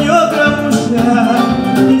 ai ganhou pra murchar.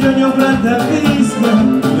 E ganhou pra dar pisca,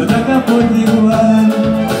 eu dá capô de igual.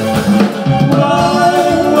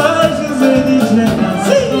 Uai, José de Gena,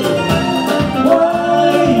 sim!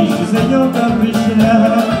 Uai, José eu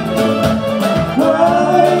caprichar.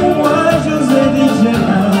 Uai, José de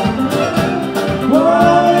Gena,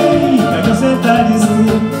 uai, cadê você tá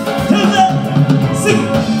dizendo? Sim!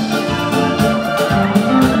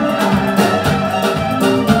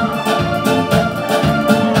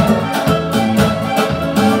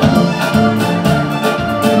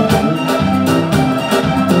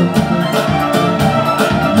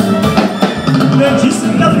 Letícia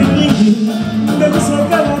da Felipe, deve ser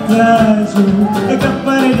caratágio, é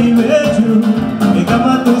capaz de médio, é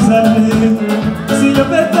Camatusalém. Se eu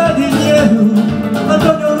pegar dinheiro,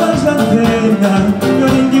 Antônio arranja cena. Eu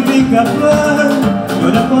nem que fica plano, eu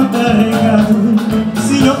não conto regalo.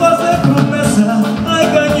 Se eu fazer promessa, ai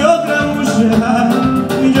ganhou pra murchar.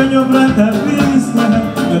 E ganhou pra dar pista,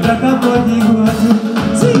 eu dá capô de igual.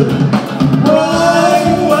 Sim!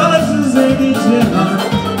 Uai, José de Gena,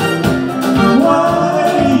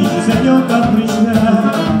 uai, José eu caprichar.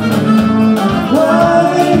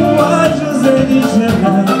 Uai, José de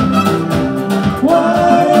Gena,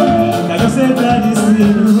 uai, cadê você tá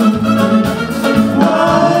dizendo?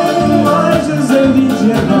 Uai, José de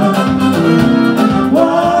Gena,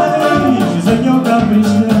 uai, José eu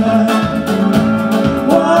caprichar.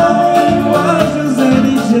 Uai, José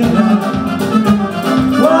de Gena,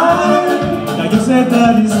 uai, cadê você tá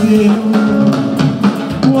dizendo?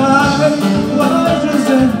 Uai,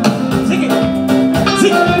 José, sigue,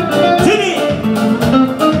 sigue, sigue.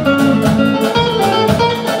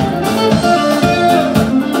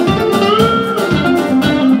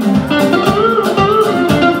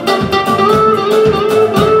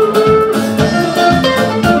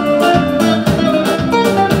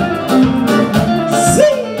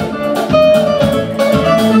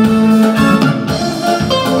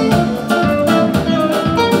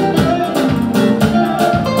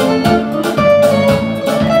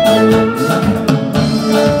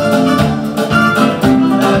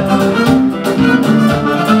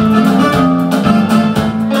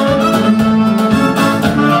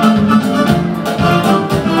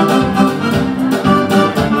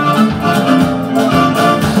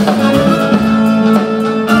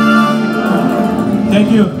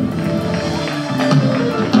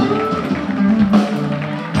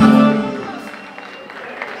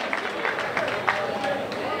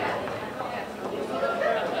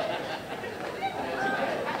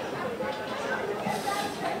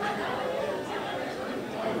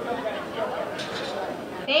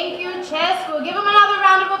 you, Chesco. Give him another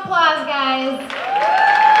round of applause, guys.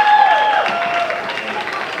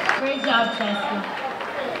 Great job, Chesco.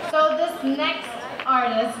 So this next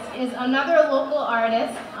artist is another local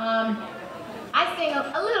artist. I sing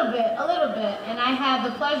a little bit, and I had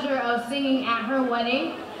the pleasure of singing at her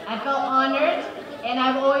wedding. I felt honored, and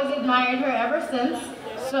I've always admired her ever since.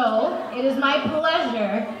 So it is my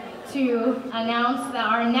pleasure to announce that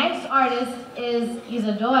our next artist is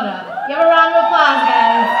Isadora. Give a round of applause,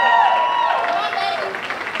 guys.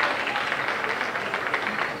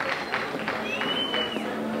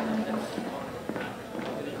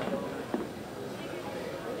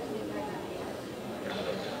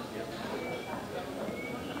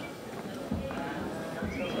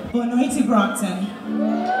 Boa noite, Brockton.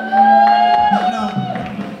 No.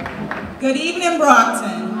 Good evening,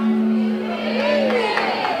 Brockton.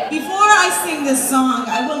 Before I sing this song,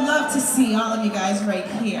 I would love to see all of you guys right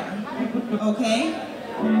here. Okay?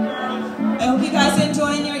 I hope you guys are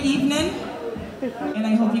enjoying your evening, and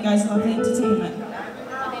I hope you guys love the entertainment.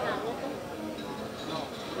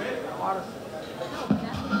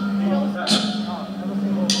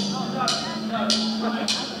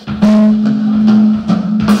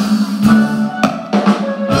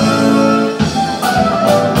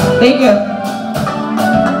 Thank you.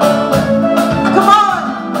 Come on.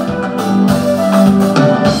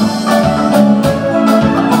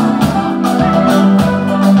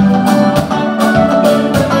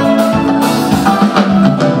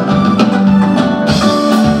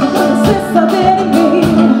 Você saber de mim,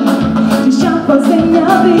 de chapas em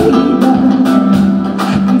minha vida,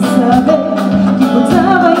 e saber que eu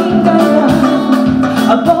tava enganado,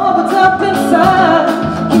 a boba tá a pensar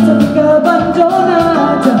que tu fica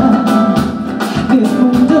abandonada. Nesse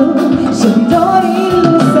mundo cheio de dor e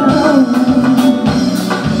ilusão,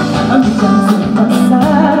 a vida sem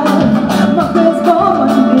passar, uma vez boa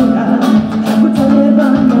maneira, por te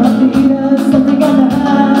levar minha vida sempre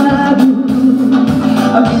enganado.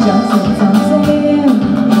 A vida sem fazer,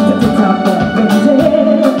 te tentar pra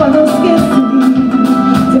aprender, pra não esquecer,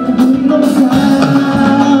 sempre ilusão.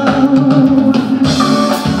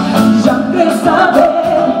 Já quer saber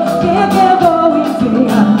quem é que eu vou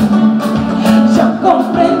enviar. Já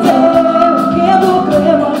compreendeu que eu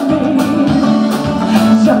creio em mim.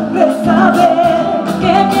 Já quer saber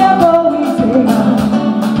quem é que eu vou enviar.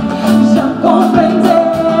 Já compreendeu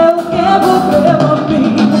que eu creio em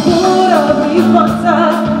mim. Por abrir porta,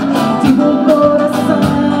 tive o coração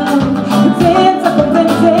que tenta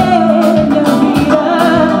compreender minha vida.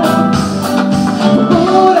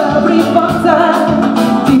 Por abrir porta,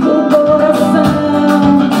 tive o coração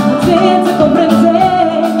que tenta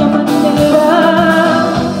compreender minha maneira.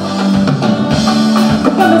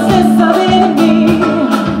 Eu comecei a saber de mim,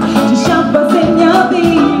 de chapas em minha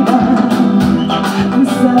vida, e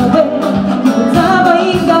saber que eu tava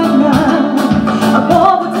enganada. A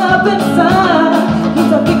boba tá a pensar que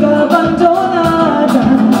tu fica abandonada.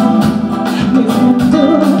 Nesse mundo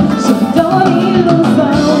cheio de dor e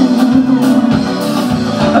ilusão,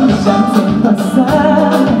 a vida sem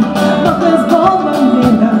passar, uma vez boa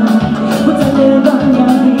maneira, por te levar minha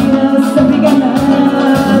vida sempre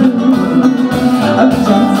enganado. A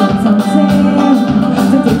vida sem fazer,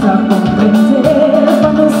 te tentar compreender, pra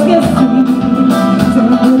não esquecer,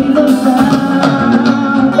 sempre ilusão.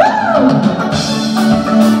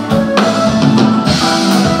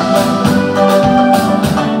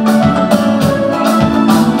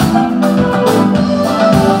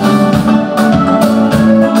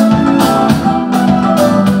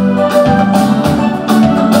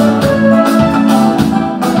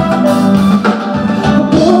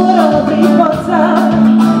 Por abrir porta,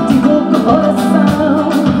 tive o coração,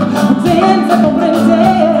 tenta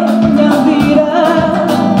compreender minha vida.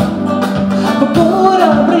 Por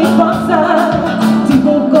abrir porta, tive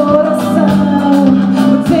o coração,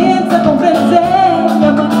 tenta compreender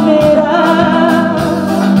minha maneira.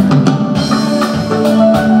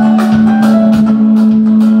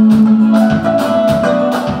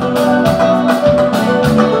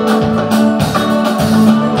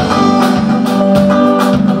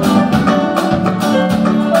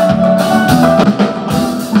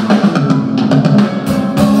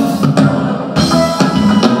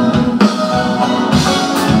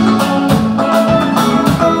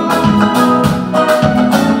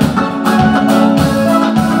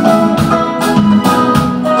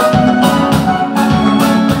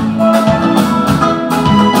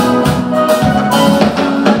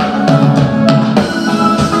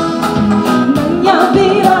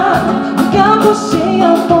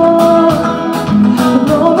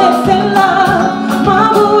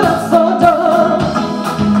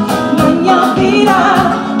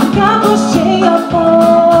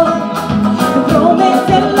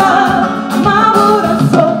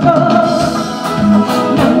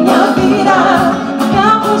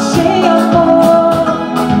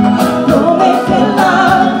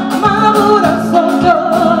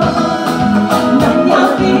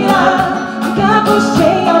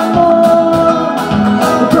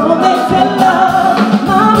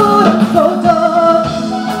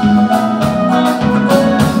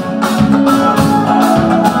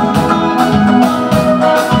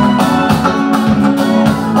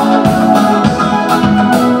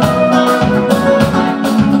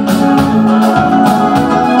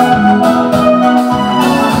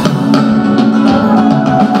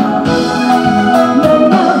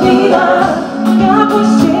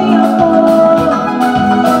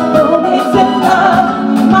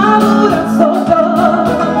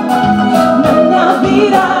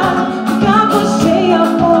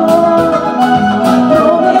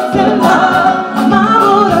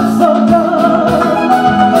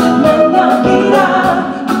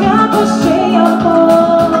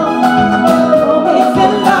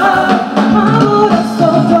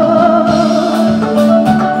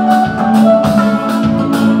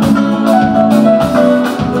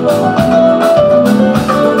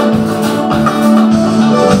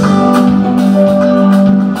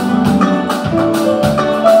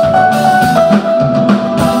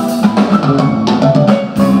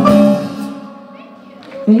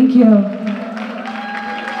 Thank you.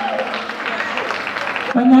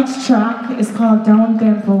 My next track is called Down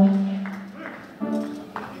Tempo.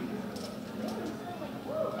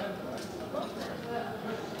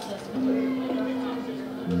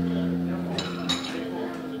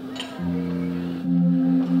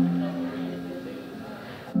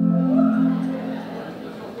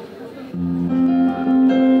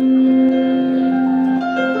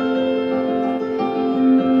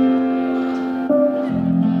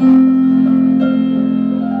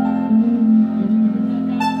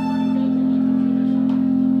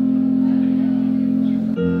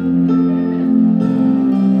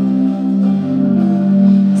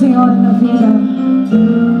 Tem hora na vida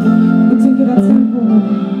e tem que dar tempo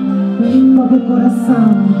para abrir o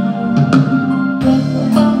coração.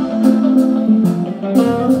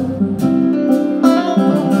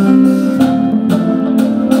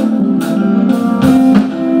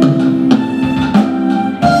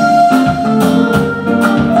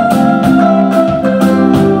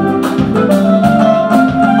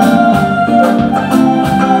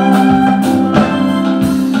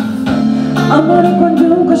 Amor é quando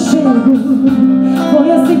nunca chego.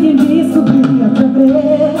 Foi assim que descobri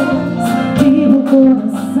através do meu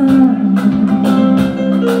coração.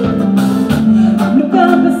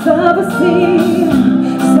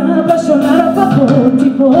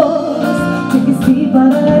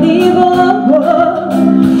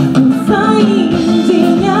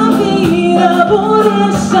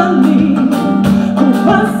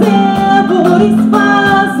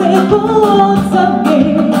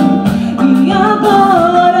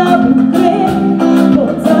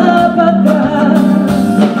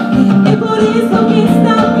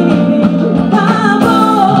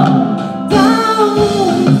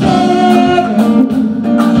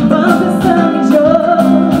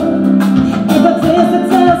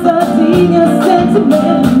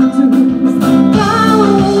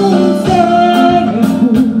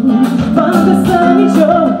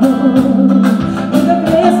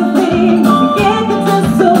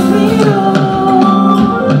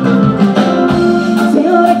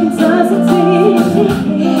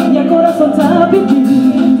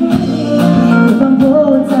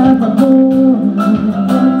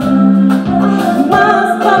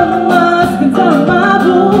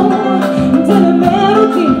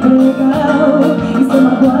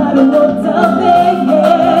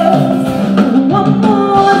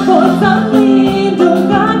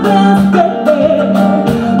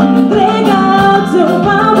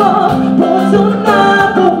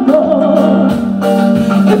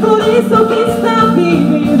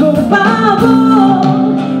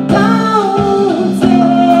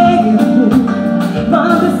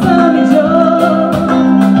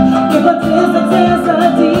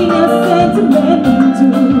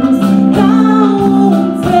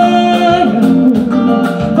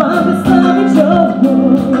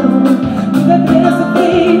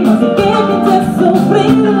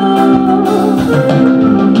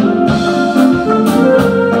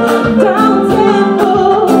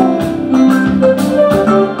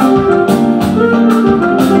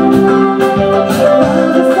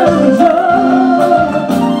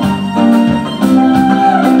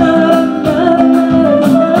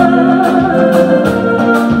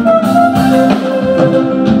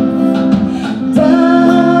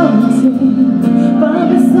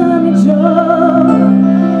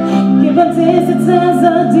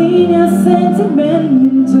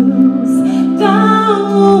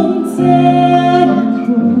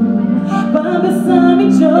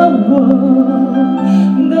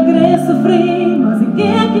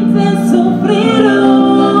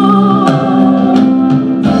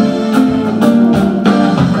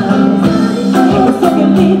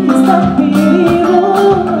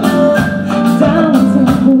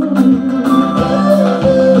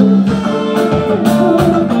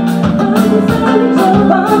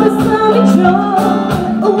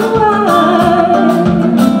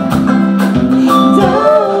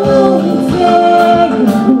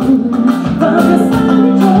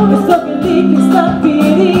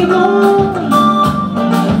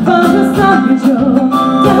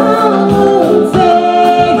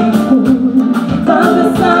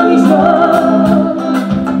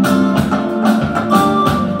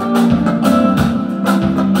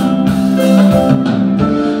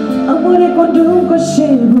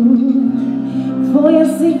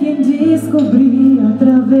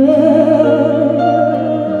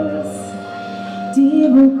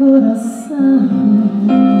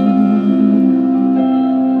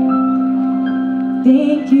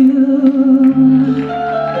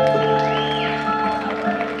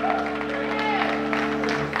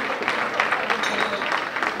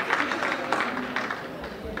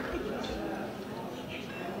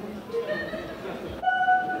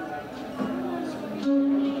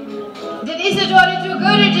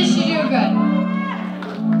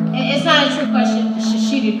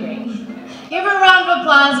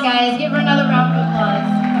 applause, guys. Give her another round of applause.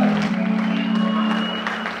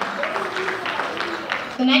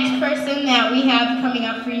 The next person that we have coming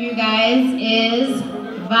up for you guys is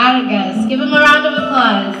Vargas. Give him a round of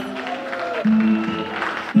applause.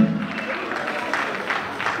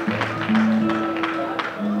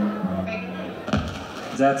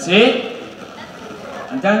 That's it?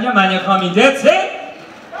 Antanya Manya coming, that's it?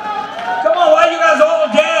 Come on, why you guys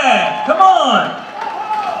all dead? Come on!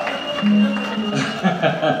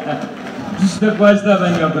 Just questa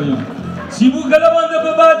venga prima. Si buca la banda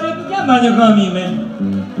babati, Manya coming,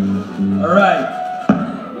 man. Alright.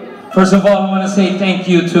 First of all, I want to say thank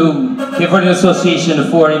you to Cape Verdean Association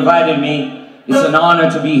for inviting me. It's an honor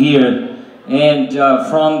to be here. And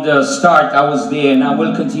from the start, I was there, and I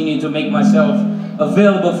will continue to make myself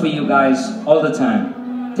available for you guys all the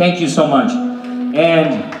time. Thank you so much.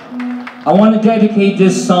 And I want to dedicate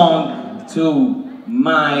this song to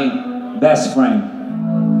my best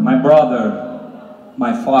friend, my brother,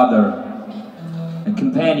 my father, a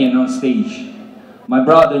companion on stage, my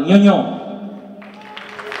brother Nhonho,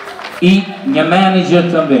 e minha manager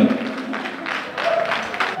também.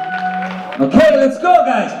 Okay, let's go,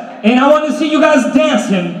 guys. And I want to see you guys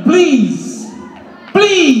dancing, please,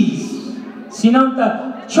 please. Senão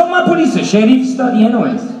tá, chama a polícia, xerife está ali, não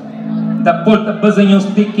é? Da porta bazanhão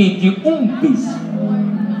sticky bis.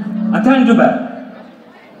 Attend to back.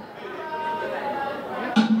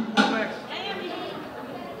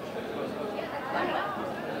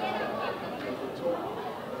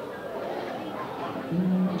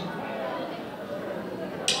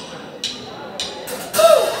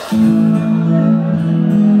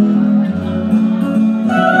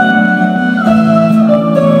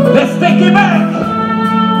 Let's take it back!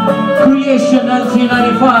 Creation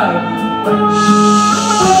 1995.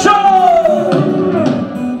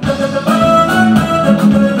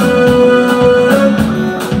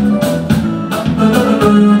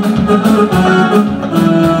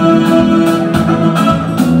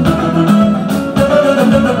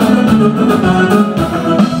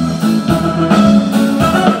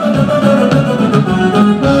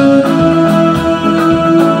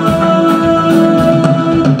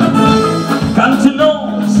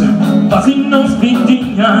 Fazem-nos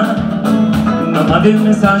vidinha, não mandem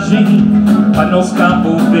mensagem para nos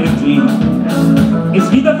Cabo Verde. Es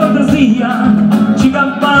vida fantasia,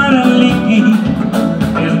 chega para ali.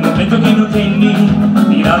 Es momento que não tem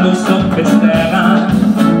tirado sobre terra.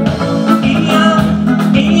 Ia,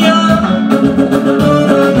 ia,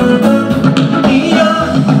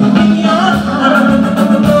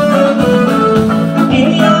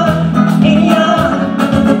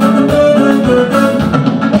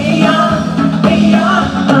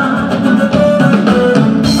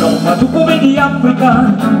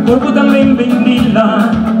 África, corpo também bem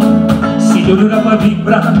lila. Se dura para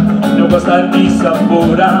vibrar, não gosta de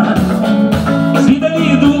saborar. Es vida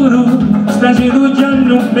ali duro, estrangeiro já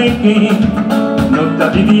não peguei. Não tá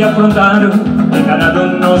vive afrontar,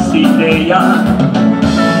 enganado nossa ideia.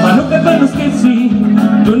 Mas nunca me esqueci,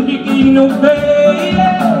 de onde que não veio.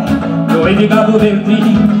 Não é de Cabo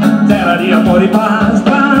Verde, terra de amor e paz,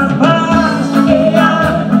 paz, paz.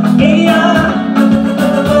 Eia, eia.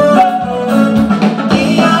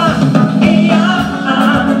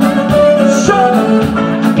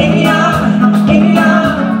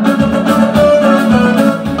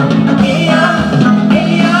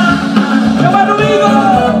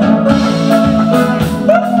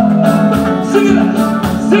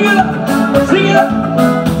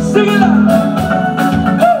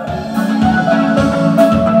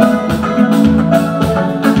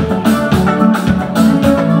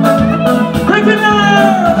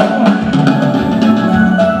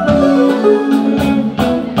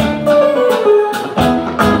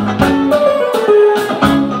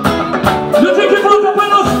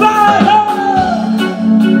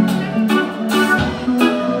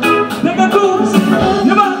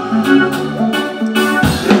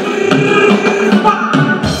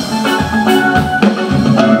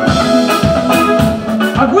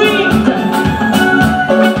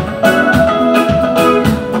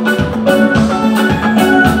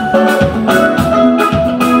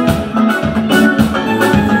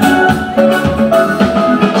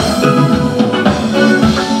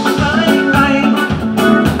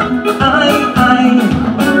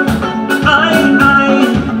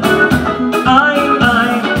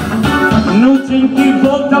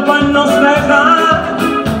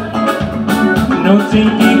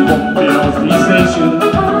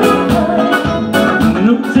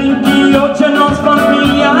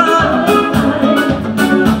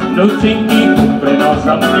 Não tem que compre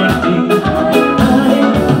nossa mente.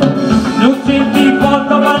 Não tem que voltar.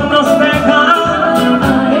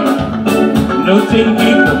 tem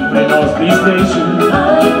que comprar nos PlayStation.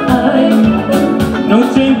 Não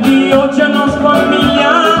tem que hoje a nossa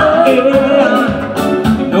família.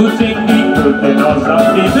 Não tem que curtir nossa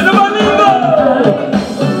vida no domingo.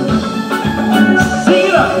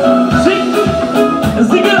 Siga, siga,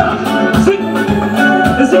 siga,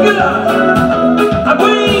 siga, siga.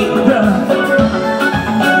 Aguenta.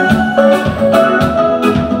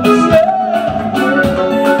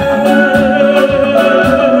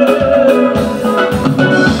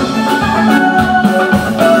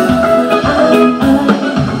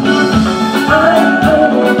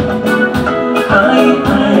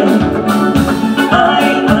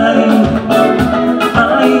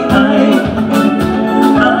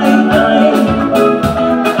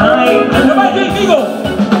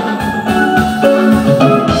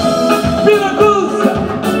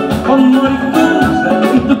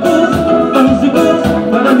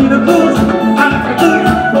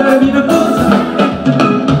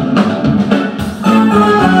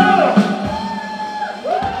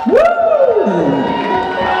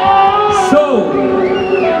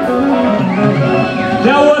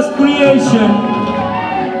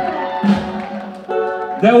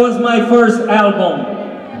 That was my first album,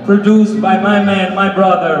 produced by my man, my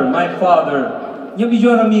brother, my father. Meu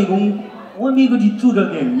melhor amigo, um amigo de tudo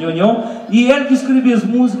alguém, e ele que escreveu as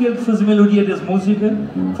músicas, ele que fez a melodia das músicas,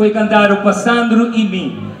 foi cantar para Sandro e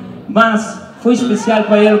mim. Mas foi especial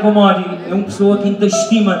para ele, como é uma pessoa que ainda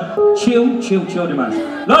estima, tchau demais.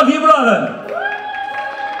 Love you, brother!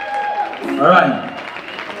 Alright.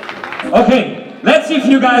 Okay, let's see if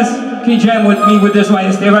you guys can jam with me with this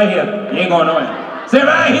one. Stay right here. You ain't going nowhere. Stay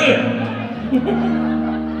right here.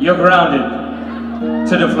 You're grounded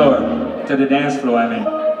to the floor, to the dance floor, I mean.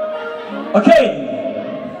 Okay.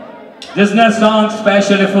 This next song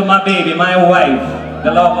especially for my baby, my wife,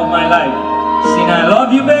 the love of my life. Sing I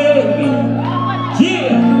love you, baby.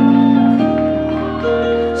 Yeah.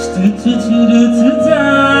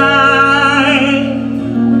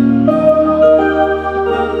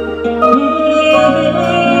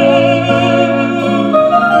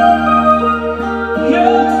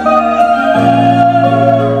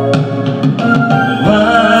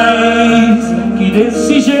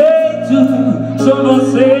 Desse jeito, só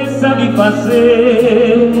você sabe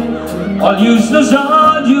fazer. Olhos nos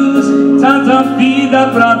olhos, tanta vida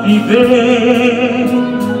pra viver.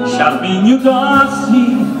 Charminho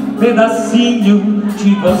doce, pedacinho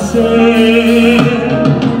de você.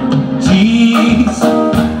 Diz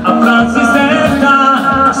a frase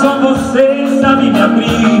certa, só você sabe me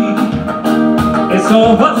abrir. É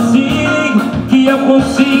só assim que eu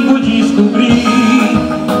consigo descobrir.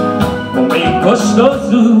 É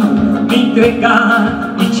gostoso me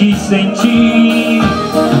entregar e te sentir.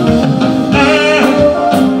 É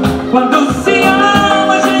quando se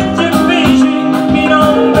ama a gente finge que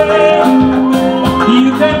não vê. E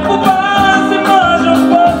o tempo passa e manja um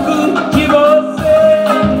pouco de você.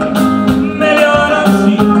 Melhor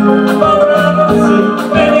assim, bom pra você,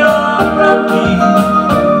 melhor pra mim.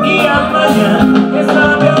 E amanhã, quem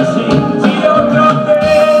sabe a gente outra vez.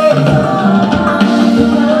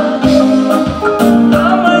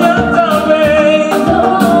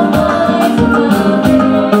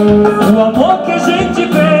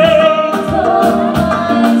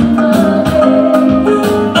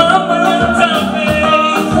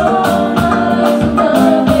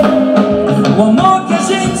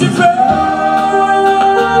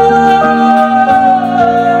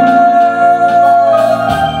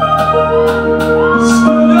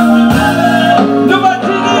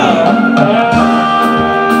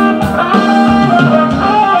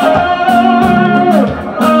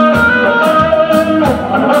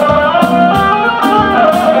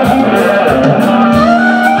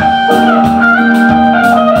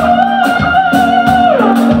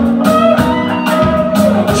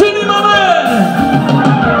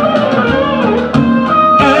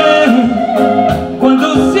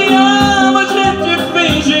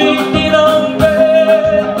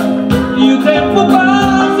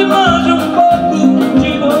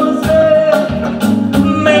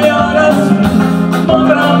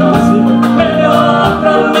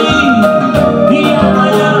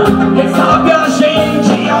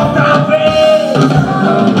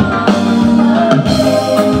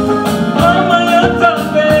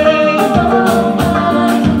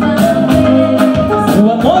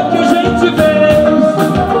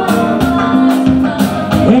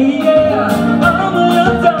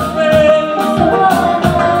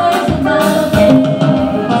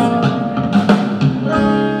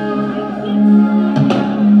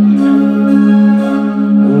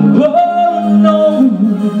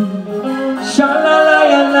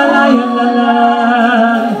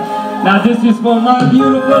 This is for my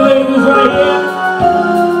beautiful ladies right here.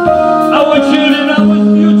 Our children, our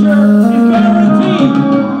future is guaranteed.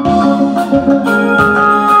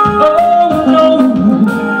 Oh no,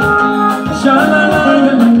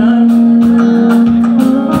 sha-la-la-la-la-la.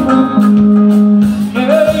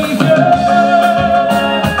 Hey,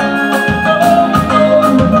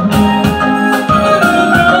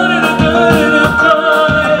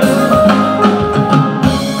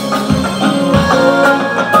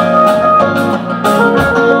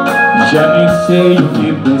 já nem sei o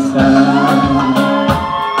que pensar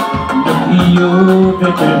no que houve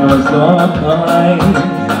entre nós dois.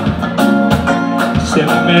 Se é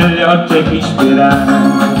melhor ter que esperar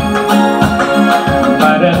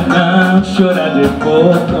para não chorar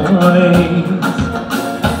depois.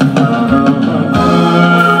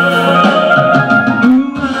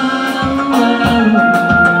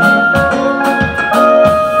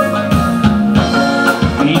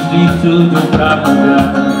 Fiz de tudo pra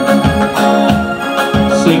mudar.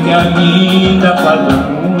 Sei que ainda falta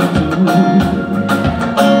muito.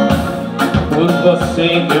 Por você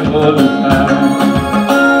que eu vou lutar.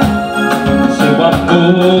 Seu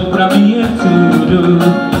amor pra mim é tudo.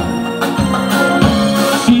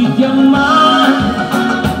 Se te amar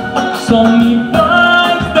só me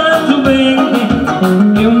faz tanto bem.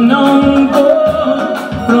 Eu não vou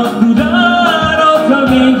procurar outra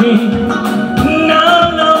alguém.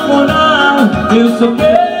 Não, não vou não. Eu só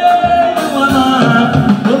quero amar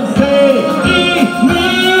você e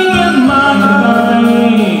minha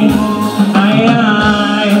mãe. Ai,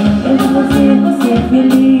 ai. Eu vou fazer você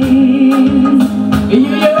feliz.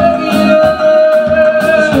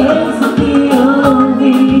 Esqueça que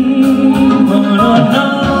ouvi. Não,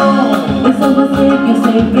 não. É só você que eu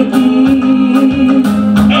sempre quis.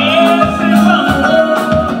 Esse amor,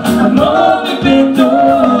 amor me perdoe.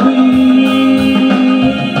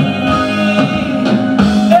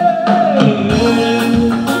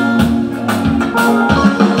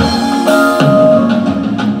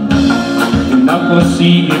 Não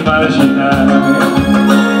consigo imaginar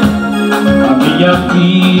a minha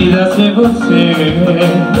vida sem você.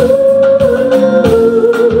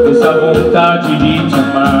 Essa vontade de te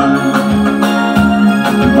amar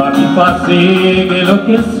vai me fazer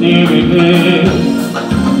enlouquecer.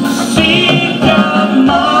 Se te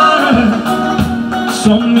amar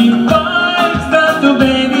só me faz tanto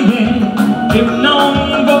bem. Eu não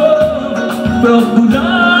vou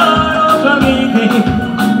procurar outra alguém.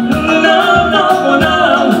 Não, não vou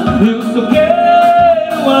não. Eu só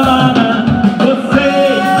quero amar você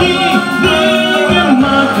que me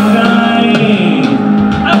mata.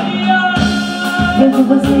 Eu vou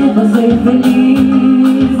fazer você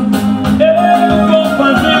feliz. Eu vou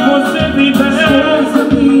fazer você viver. Esqueça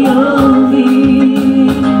que ouvi.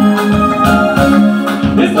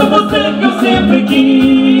 É só você que eu sempre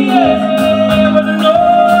quis.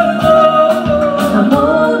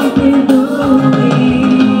 Amor, me perdoe.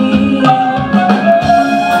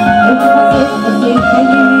 Eu vou fazer você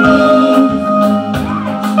feliz.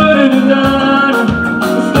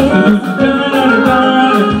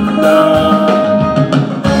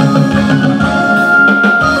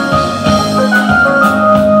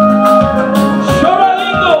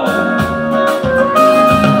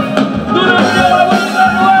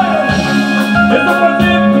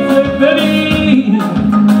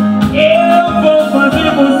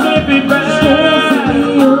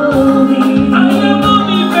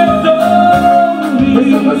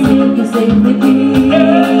 Esqueça que sempre quis.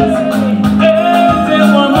 Esse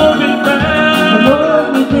amor me perdoe. Amor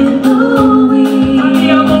me perdoe. Ai,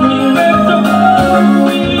 amor me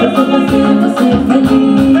perdoe. Eu vou fazer você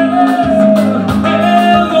feliz.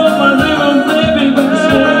 Eu vou fazer você viver.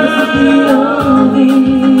 Esqueça que ouvi.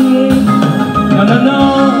 Não, não, não.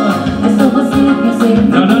 É só você que eu sempre quis.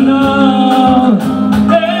 Não, não, não.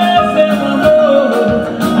 Esse amor,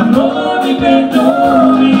 amor me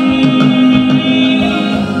perdoe.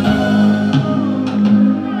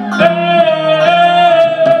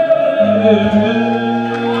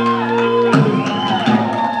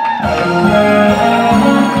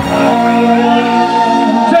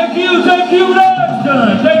 Thank you, Brockton.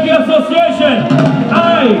 Thank you, Association.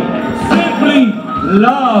 I simply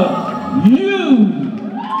love you.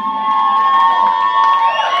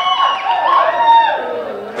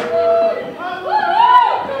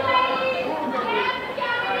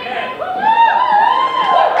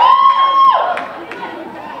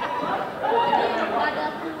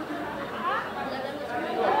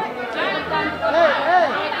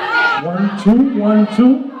 One,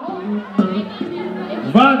 two.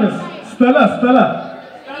 Vargas, Stella.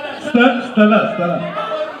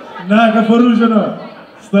 Naga Faruja no.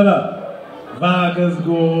 Stella. vagas,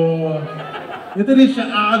 ele deixa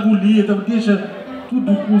água ali, ele deixa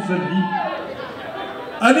tudo coisa ali.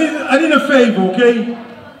 Ali na favor, ok?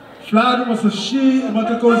 Claro, uma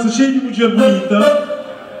coisa cheia de mulher bonita.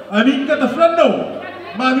 A mim não está falando não.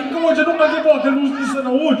 Mas a mim como já nunca tem bota luz disso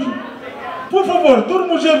na hoje. Por favor, toda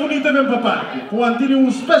mulher bonita vem para a parte. Com ter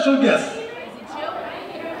um special guest.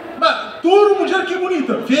 Mas toda mulher que é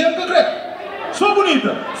bonita, feia que é. Só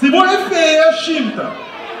bonita. Se você é feia, chinta.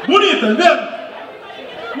 Bonita, vem.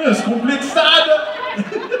 Mas complexada.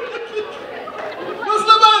 Mas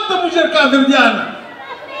levanta mulher cá, verdeana.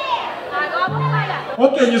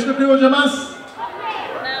 Ok, eu escrevi hoje mais?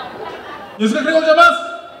 Não. Eu escrevi hoje mais?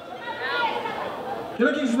 Não.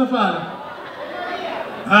 O que você está falando?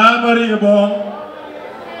 Ah, Maria, bom.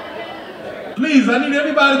 Please, I need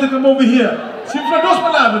everybody to come over here. Se for duas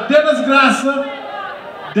palavras, Denas Graça,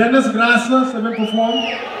 você vai performar?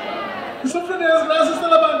 E se for Denas Graça, você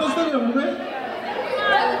levanta, você vê, não é?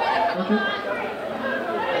 Ok.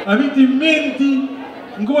 A mim te mente,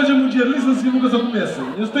 enquanto a mulher lista assim, nunca se começa.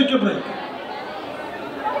 Eu estou aqui a break.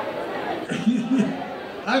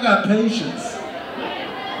 I got patience.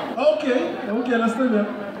 Ok, nós estamos vendo.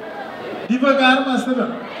 Devagar, mas estamos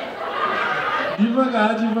vendo.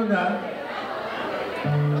 Devagar.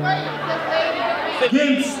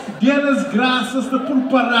 Gente, Denas Graças está por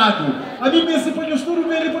parado. A mim pensa para nós tudo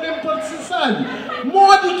bem, podemos participar.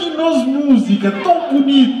 Modo que nós música tão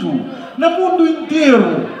bonito no mundo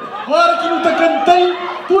inteiro. A hora que não está cantando,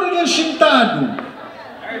 tudo é chintado.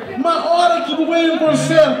 Mas a hora que não vem um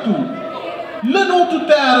concerto, lá na outra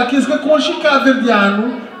terra, que é com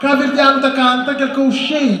Caverdiano da canta, que é o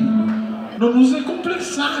cheio, não nos é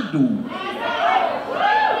complexado.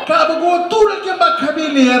 Acaba com tudo que é uma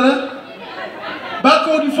cabeleira,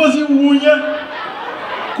 bacão de fazer unha,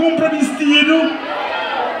 compra vestido,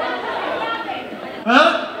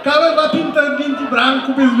 acaba vai pintar dente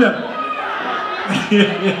branco mesmo.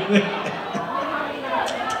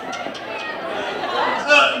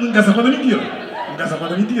 Nunca se pode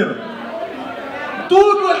mentira.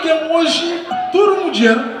 Tudo que é hoje, tudo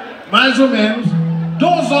mulher, mais ou menos,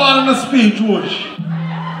 2 horas na speed hoje.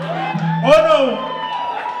 Oh não.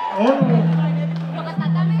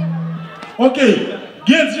 Ok,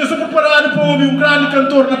 gente, já estou preparado para ouvir um grande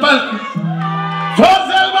cantor na palco.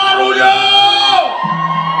 Fazer barulho!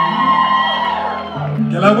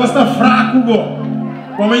 Que ela gosta fraco,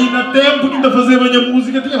 como ainda tempo que ainda fazer minha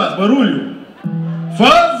música, tinha mais barulho.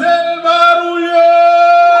 Fazer barulho!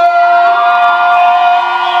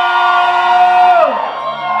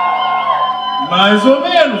 Mais ou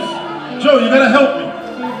menos. Joe, you gotta help me.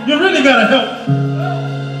 You really gotta help.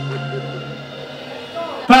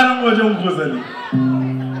 Para onde um coisa ali.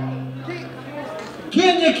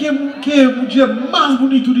 Quem é que é o dia mais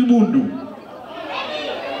bonito do mundo?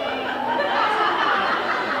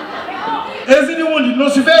 Esse de onde? No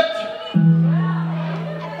Sivete?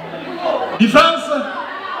 De França?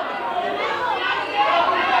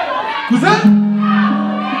 Cos'è?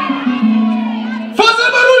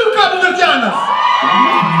 Fazer barulho, Cabo Verdeanas!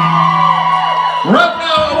 Right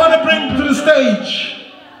now, I want to bring to the stage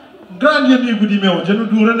um grande amigo de meu, já não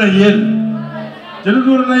dura na ele.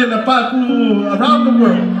 Na palco around the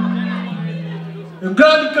world. Um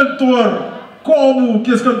grande cantor, como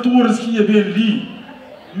que os cantores que iam bem ali.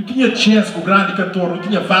 Não tinha Chesco, grande cantor. Não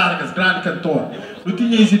tinha Vargas, grande cantor. Não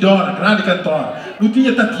tinha Isidora, grande cantor. Não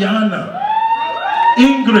tinha Tatiana,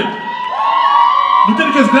 Ingrid. Não tinha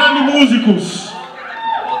aqueles grandes músicos.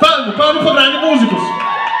 Palmo para grandes músicos.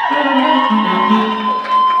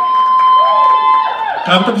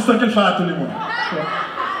 Acaba de pensar aquele fato, Limão.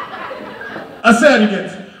 A sério,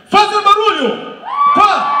 gente. Fazer barulho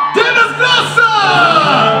para Denas Graça!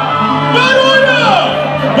 Barulho!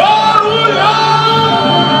 Barulho!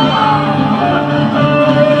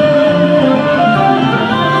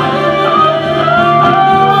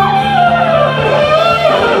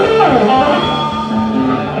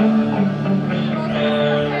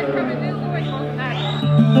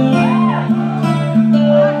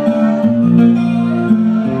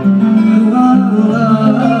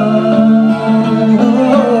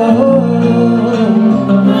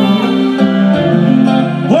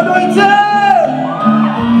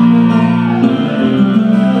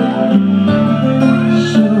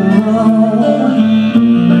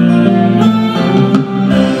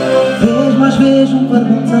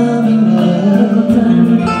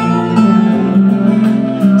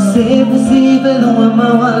 Se é possível não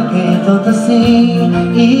amar alguém tanto assim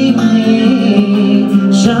e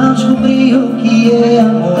mim já descobri o que é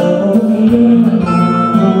amor.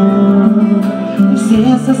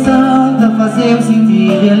 Sensação ainda fazer-me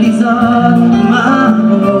sentir realizado,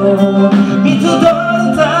 amor.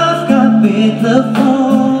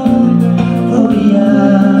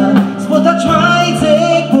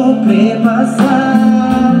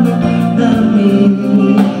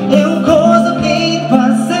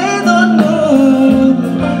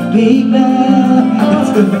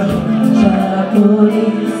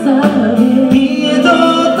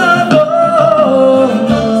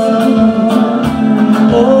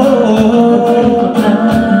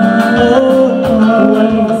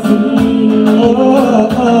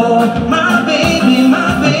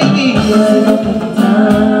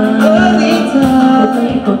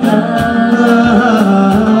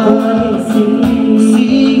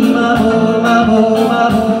 Sim, amor, amor,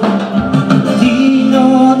 amor. Di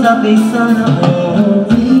não tá pensando, amor.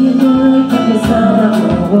 Di não tá pensando,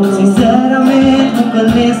 amor. Sinceramente nunca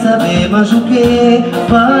nem saber mais o que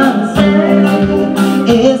fazer.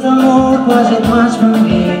 Esse amor com a gente mais pra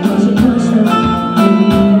mim.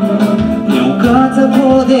 Nunca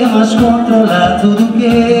poder mais controlar tudo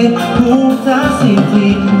que conta sem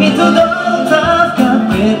fim. E tudo tá ficar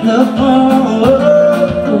perto bom.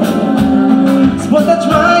 Se botar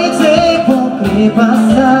demais é bom que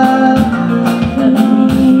passar.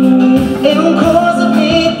 É uma coisa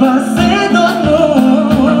que passa todo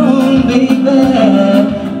mundo, baby.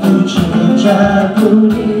 Tu já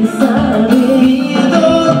por saber. E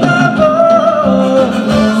tudo tá bom.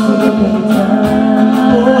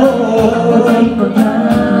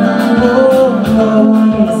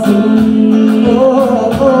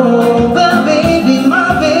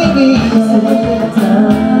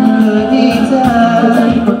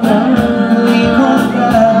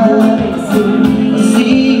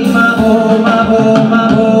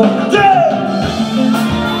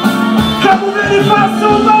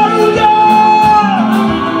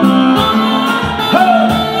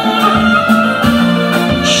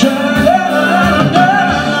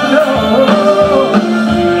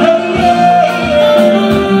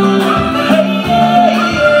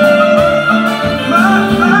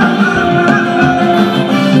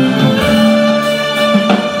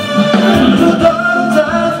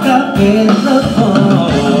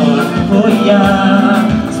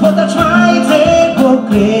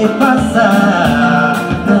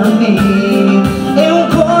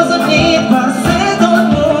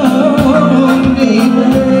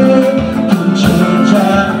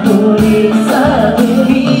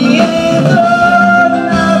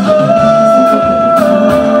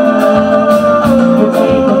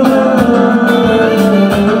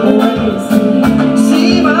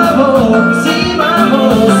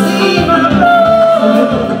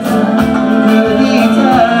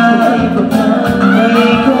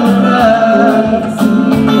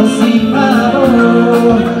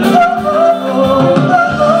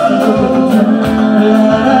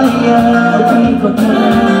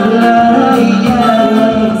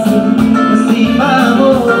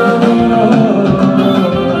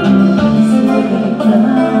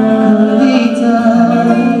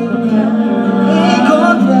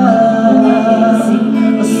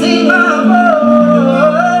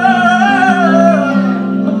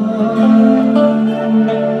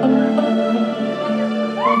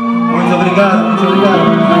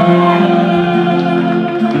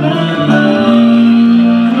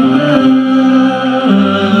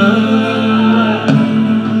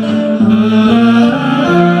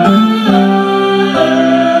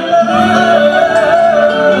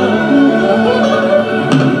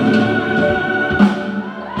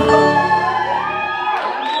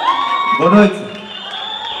 Boa noite.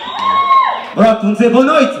 Brockton, dizer boa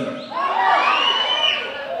noite.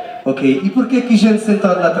 Ok, e porquê que gente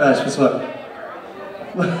sentada lá atrás, pessoal?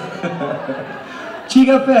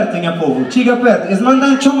 Chega perto, minha povo, chega perto. Eles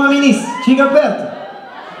mandam chama minis, chega perto.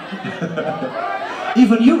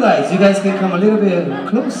 Even you guys can come a little bit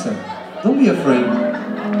closer. Don't be afraid.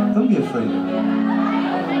 Don't be afraid.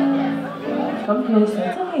 Come closer.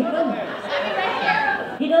 It's okay, come.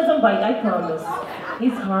 He doesn't bite, I promise.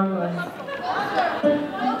 He's harmless.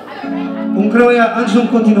 Antes de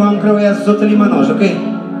continuar, croia sotto lì manos, ok?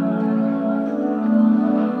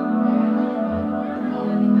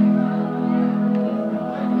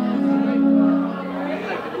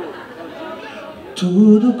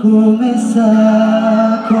 Tudo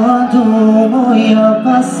começa quando eu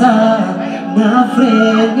passar na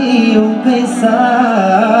frente eu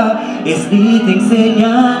pensar. Esse tem que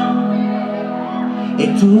ensinar. E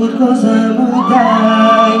tudo coisa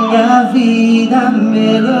mudar, minha vida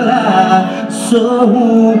melhorar.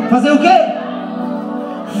 Sou fazer o quê?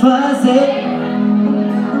 Fazer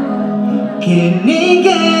que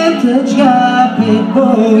ninguém te escape.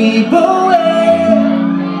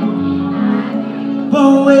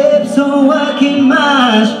 Boa pessoa que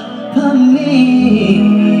mais pra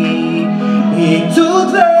mim. E tu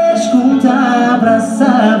vês como te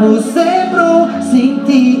abraçar, vou sempre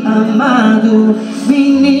sentir amado.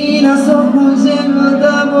 Menina, só com gênio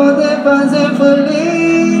da poder fazer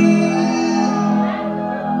feliz.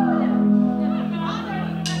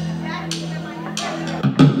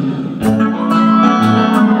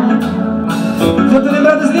 Vou te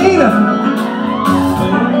lembrar das meninas.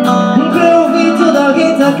 Nunca ouvi tudo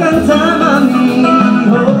alguém tá cantando a mim.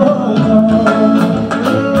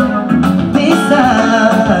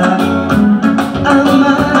 Pensar,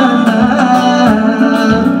 amar.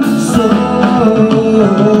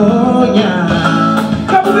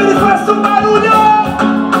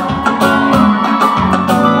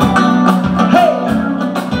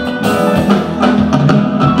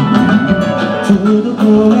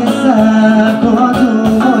 pensar quando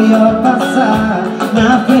vou eu passar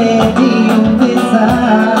na frente e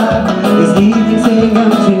pensar existem sem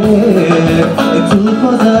antes e tudo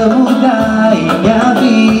pode mudar e minha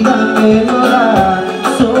vida melhorar.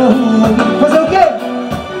 Fazer o quê?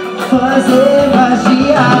 Fazer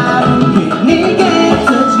magia que ninguém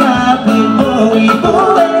te escape. Bom e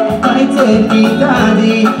bom vai ter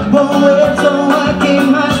idade. Bom é só a quem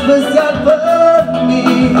mais especial para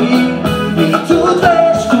mim. E tu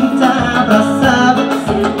vês como tá abraçado,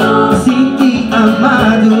 senti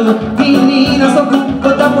amado. Menina, só culpa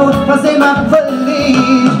tá por fazer-me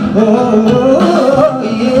feliz. Oh,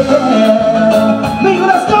 yeah. Amigo,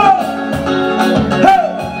 let's go!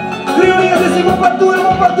 Crioulinhas assim, vão para tudo,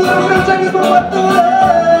 os meus jagues vão para tudo.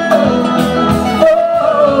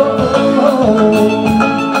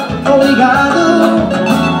 Obrigado,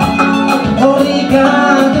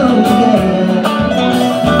 obrigado, yeah.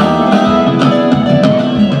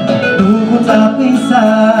 Nunca tá a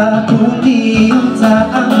pensar, um dia tá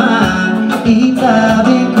a amar e tá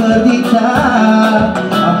bem acreditar.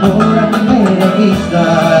 Amor à primeira vista,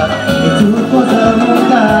 e tudo pode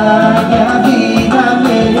mudar e a vida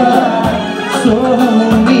melhorar. Sou um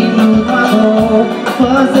menino do amor,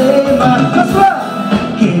 fazer mais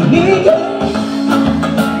que ninguém.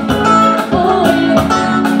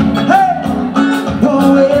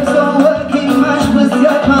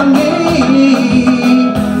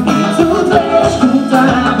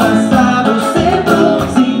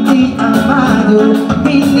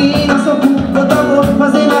 Menina, sou culpa do amor,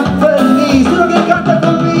 fazendo feliz. Tudo alguém canta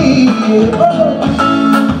comigo.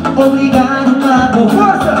 Oh, obrigado, amor.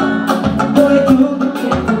 Força! Foi tudo que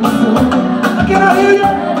começou aqui na ilha.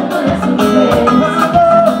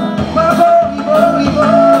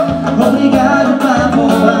 Obrigado,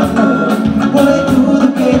 amor. Foi tudo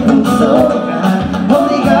que começou.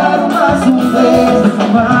 Obrigado mais uma vez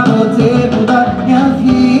por amor ter mudado minha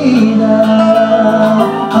vida.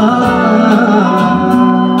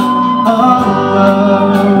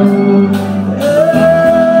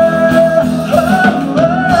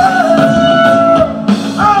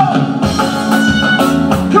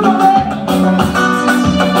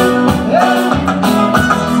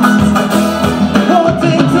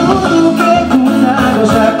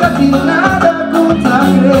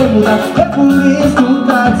 É por isso que não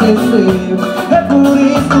tá dizendo, é por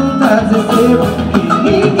isso que não tá dizendo que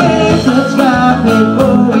ninguém te escape.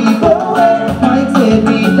 Bom e bom é vai ter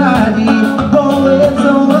idade. Bom é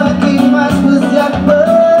só aqui mais especial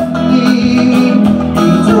para mim. E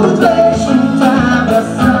tu deixa não tá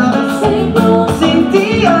abraçado,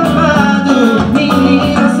 sentir amado.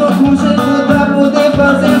 Menina, só com jeito pra poder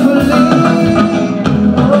fazer feliz.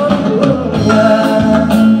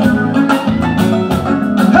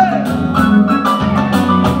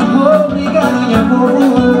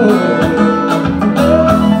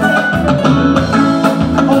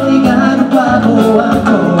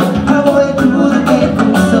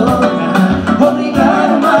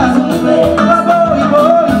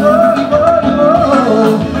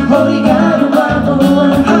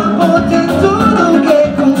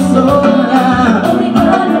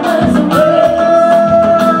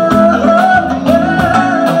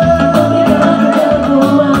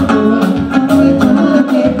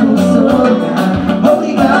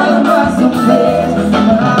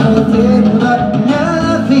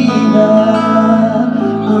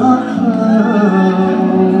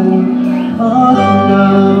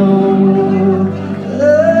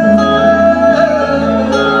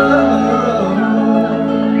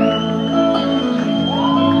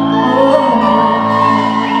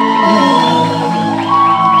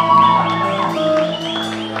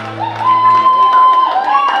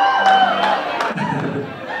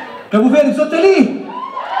 Cabo Verde, só ali!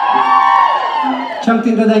 Chama-te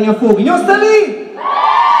ainda a fogo. Não está ali!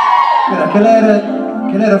 Espera, aquela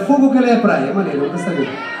era fogo ou aquela é praia? Maneiro, não está ali.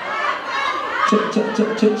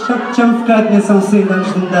 Deixa-me ficar nessa cedo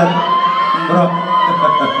antes de me dar um broco.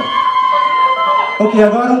 Ok,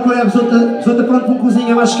 agora um colher, está pronto para uma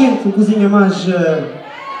cozinha mais quente, uma cozinha mais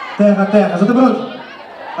terra a terra. Está pronto?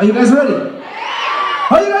 Are you guys ready?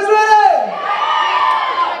 Are you guys ready?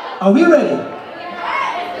 Are we ready?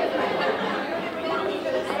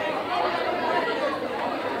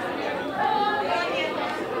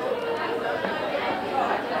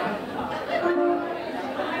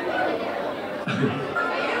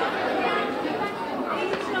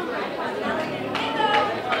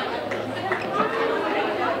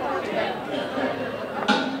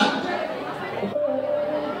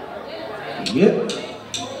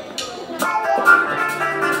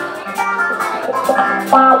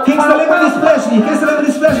 Quem se lembra desse flash? Quem se lembra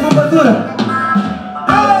desse flash? Vamos para a altura.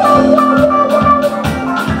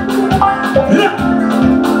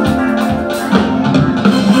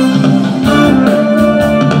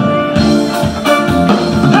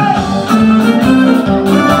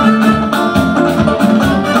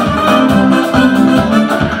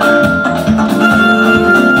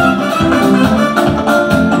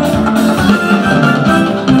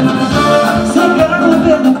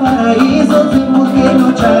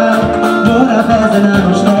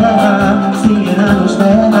 nos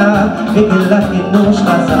terra, é pela que nos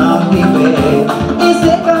fazem viver. Esse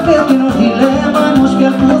é cabelo que nos dilema, nos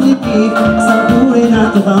quer positivo. Saúde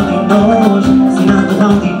natural de nós, se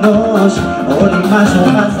natural de nós, olhe mais a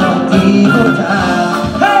razão de voltar.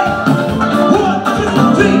 Hey! 1,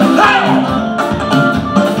 2, 3, hey!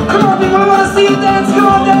 Come on people, I wanna see you dance, come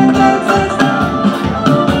on, dance, dance, dance.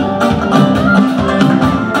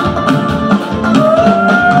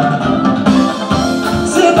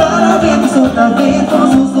 Solta vento,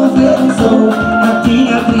 sofrer um som.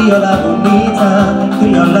 Gatinha crioula bonita,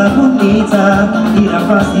 e na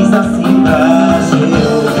face assim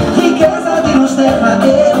Brasil. Riqueza de nos terra é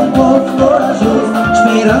um povo corajoso.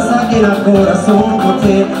 Esperança que na coração não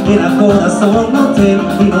tem, e na coração não tem,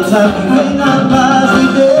 e no já que vem na paz de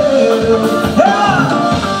Deus.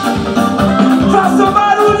 Faça o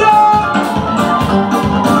barulho!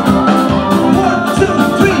 1, 2,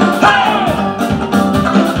 3, hey!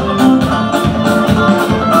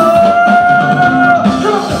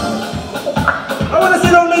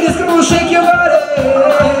 Shake your body,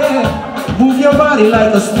 move your body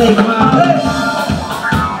like a snake, man. Hey.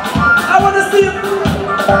 I wanna see you. 1,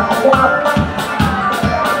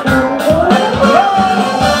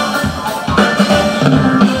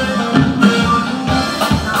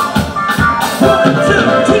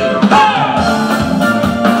 2, 3, hey!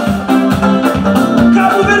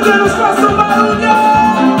 Cabo Verdeanos, façam barulho!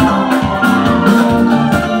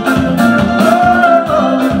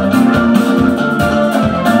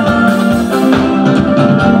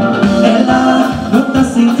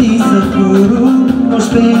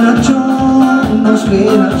 Nos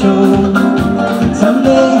penachón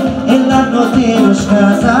Someday ela no te nos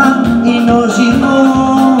casa y nos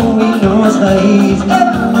irmão y nos raíz.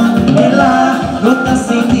 Ela no te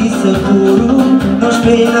senti seguro. Nos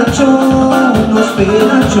penachón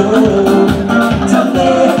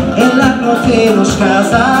Someday ela no te nos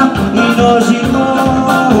casa y nos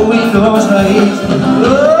irmão y nos raíz.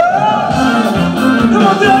 Come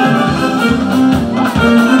on, man!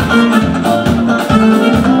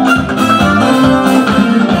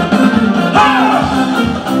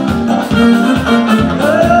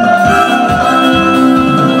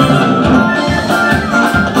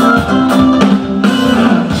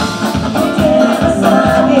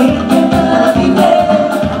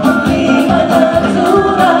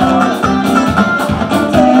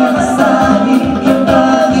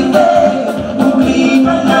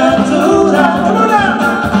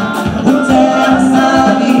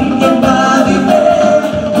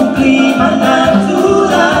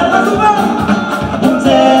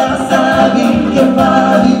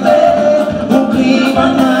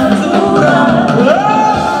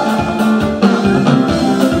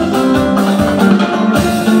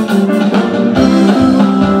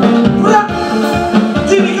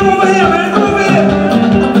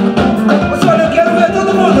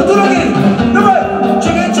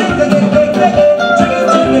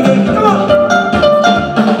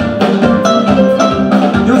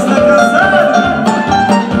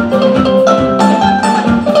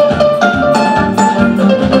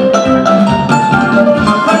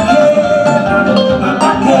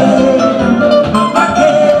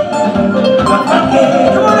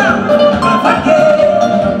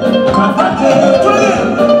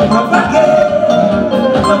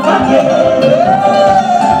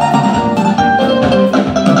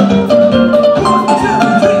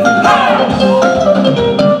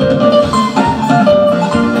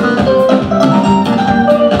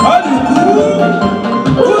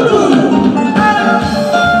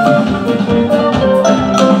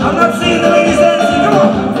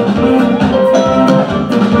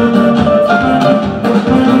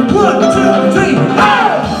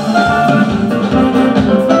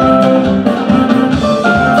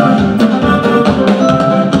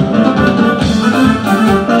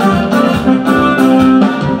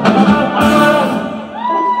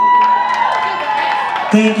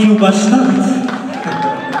 Bastante.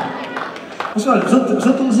 Mas olha, os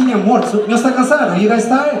outros mortos. O meu está cansado. Are you guys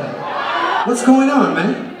tired? What's going on,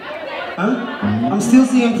 man? Huh? I'm still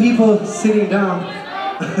seeing people sitting down.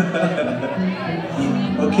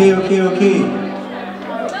 Okay.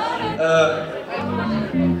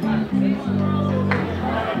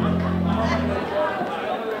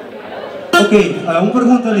 Ok,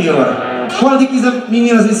 pergunta ali agora. Qual de que as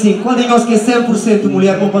meninas assim? Qual de nós que é 100%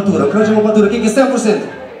 mulher com patura? Qual é a patura? Quem que é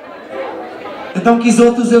 100%? Então que os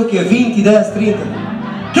outros é o quê? 20, 10, 30?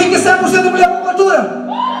 Quem que é 100% mulher com patura?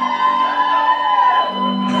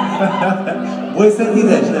 Boa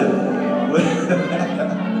 110, né?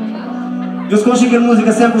 Eu escolhi que a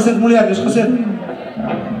música 100% mulher, eu escolhi.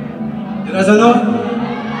 You guys don't know?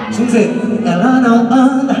 Vamos dizer, ela não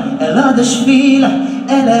anda, ela desfila,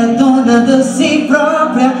 ela é dona de si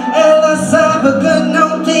própria, ela sabe que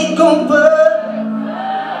não tem companhia.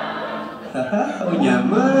 Oh,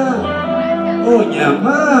 Nhama! Oh,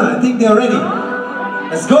 Nhama! I think they're ready.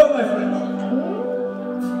 Let's go, my friends.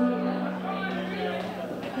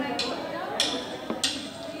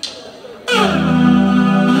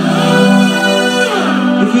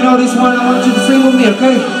 If you know this one, I want you to sing with me,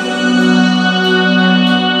 okay?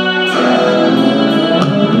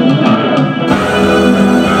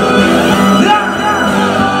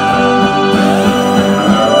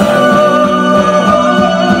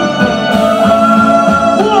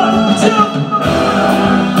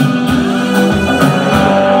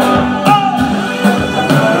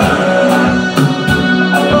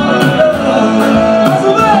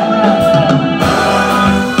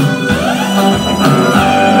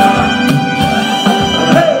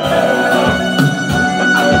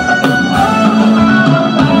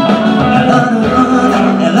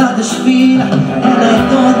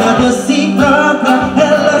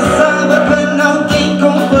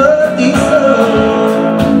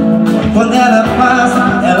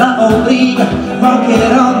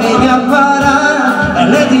 Qualquer homem a parar.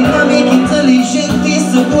 Ela é dinâmica, inteligente e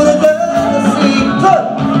segura de si.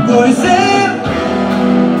 Pois é,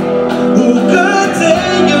 o que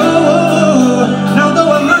tenho. Não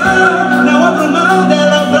dou a mão, não abro mão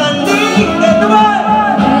dela pra ninguém. Não é?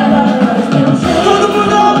 Todo mundo.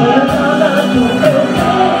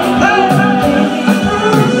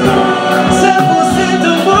 100%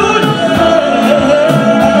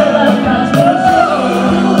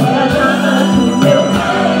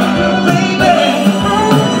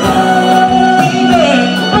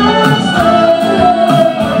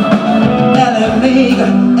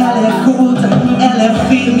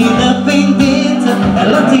 firme, independente.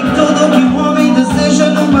 Ela tem tudo que um homem deseja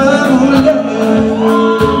numa mulher.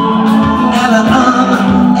 Ela ama,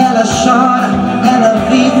 ela chora, ela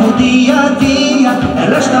vive o dia a dia.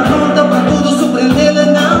 Ela está pronta para tudo, surpreendê-la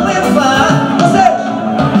não é fácil.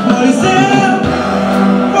 Pois é,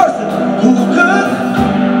 força, o que?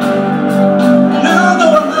 Não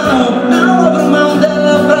dou a mão, não abro mão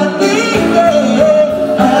dela pra ninguém.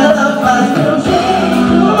 Ela faz meu jeito.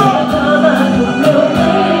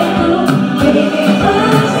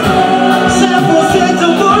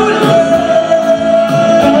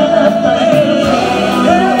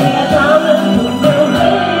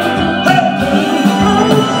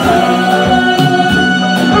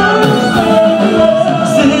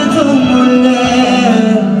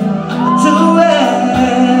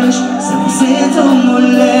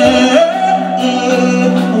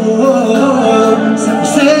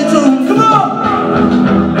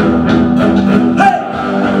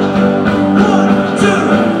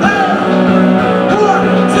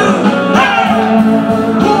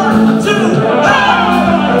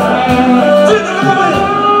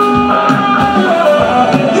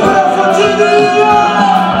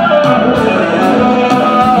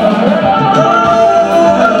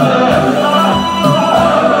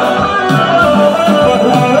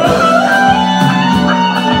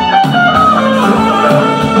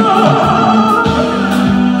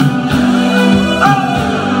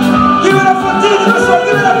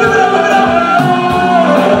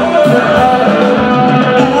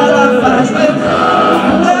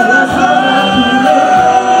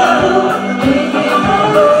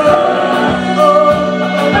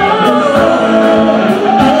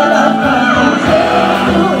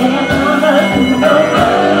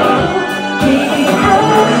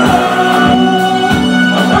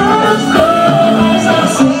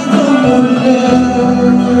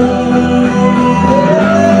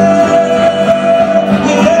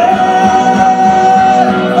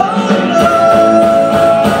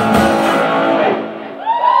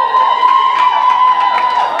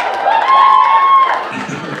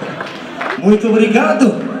 Muito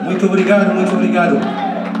obrigado, muito obrigado, muito obrigado.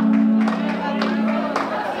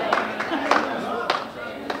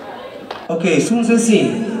 Ok, somos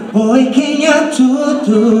assim. Boi quem é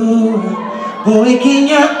tudo, boi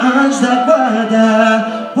quem é anjo da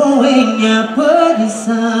guarda, boi minha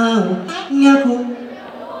perdição, minha cor.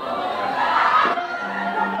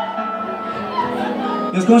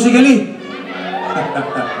 Eles conseguem ali?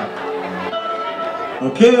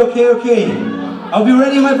 Ok, ok, ok. I'll be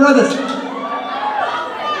ready, my brothers.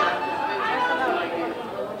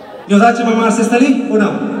 Nós acha mamar se está ali ou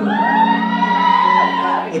não?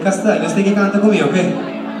 E cá está, nós temos que cantar comigo, ok?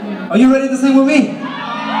 Are you ready to sing with me?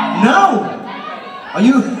 No! Are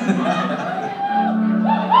you?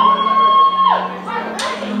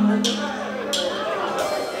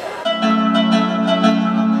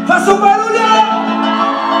 Faça um barulho!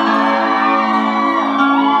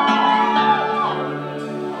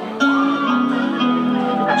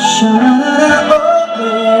 Xarará, oh,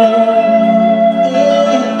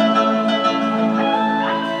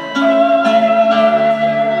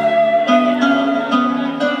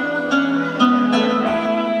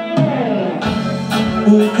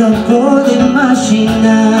 nunca pode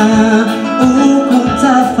imaginar o que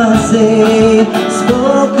tá fazer. Se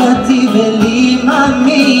boca tiver lima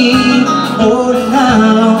mim ou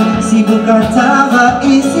não, se boca tava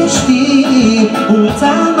insistir,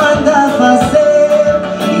 tá manda fazer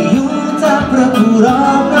e tá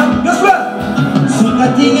procurando. Meus planos, se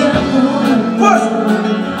gatinha, força,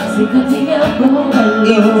 se gatinha boa,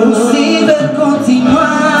 impossível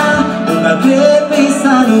continuar. Uma vez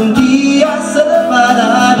pensar num dia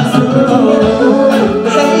separados.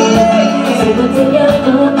 Hey, hey,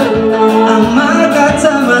 amarga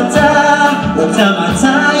tamata,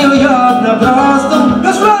 eu jogo na Brockton.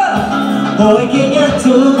 Meus planos, boy, quem é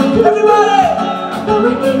tu? Everybody!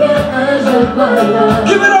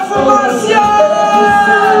 Give it up for Marcia!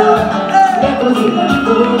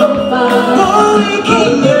 Boy,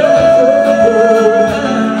 quem é?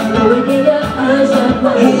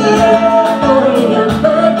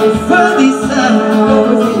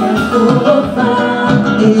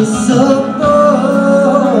 It's so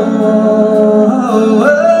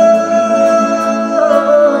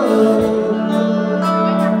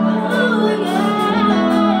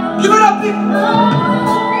give it up, people!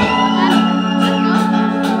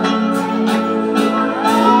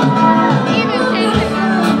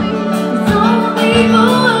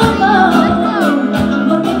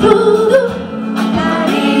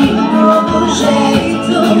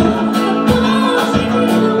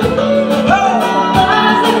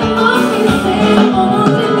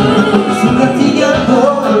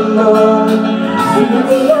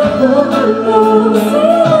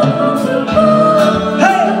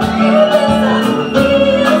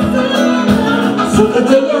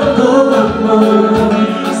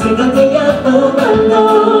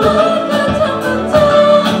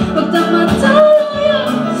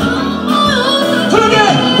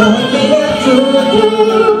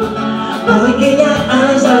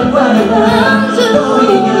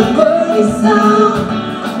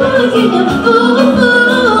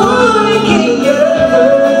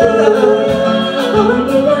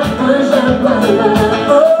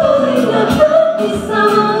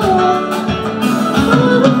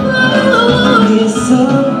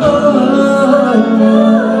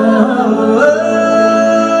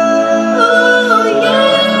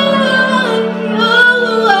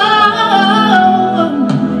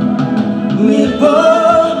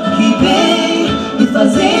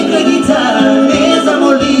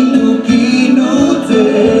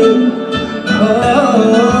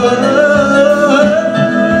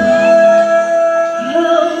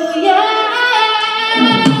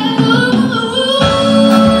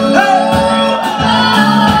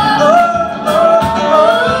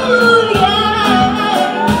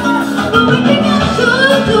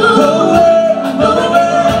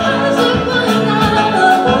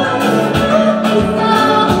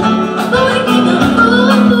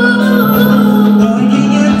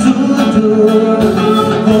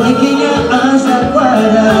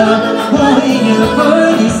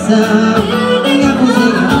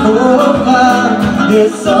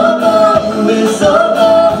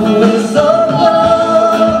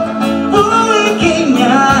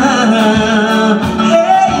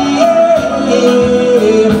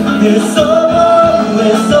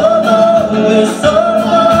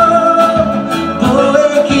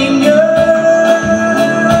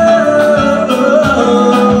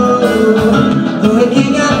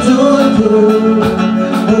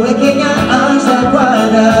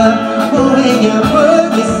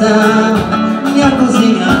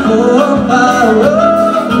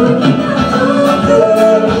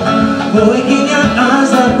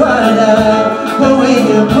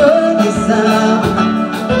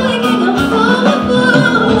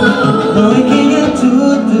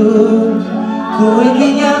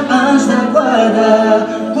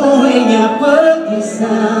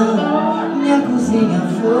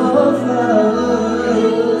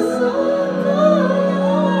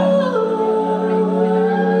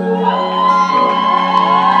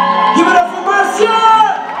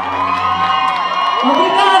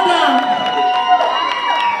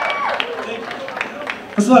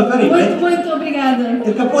 Pessoal, peraí. Muito obrigada.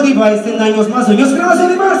 El Capone vai estender anos mais um. Eu quero mais um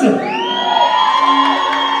de Márcia.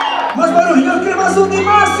 Mais barulho, eu quero mais um de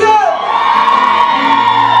Márcia.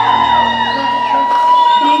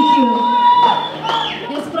 Thank you.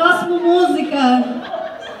 Essa próxima música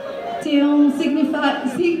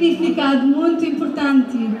significado muito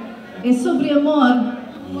importante. É sobre amor.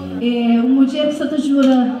 É uma mulher que se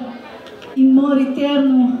jura amor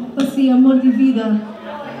eterno para ser amor de vida.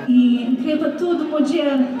 E queria para toda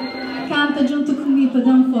mulher canta junto comigo para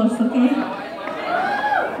dar força, ok?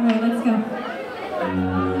 Alright, let's go.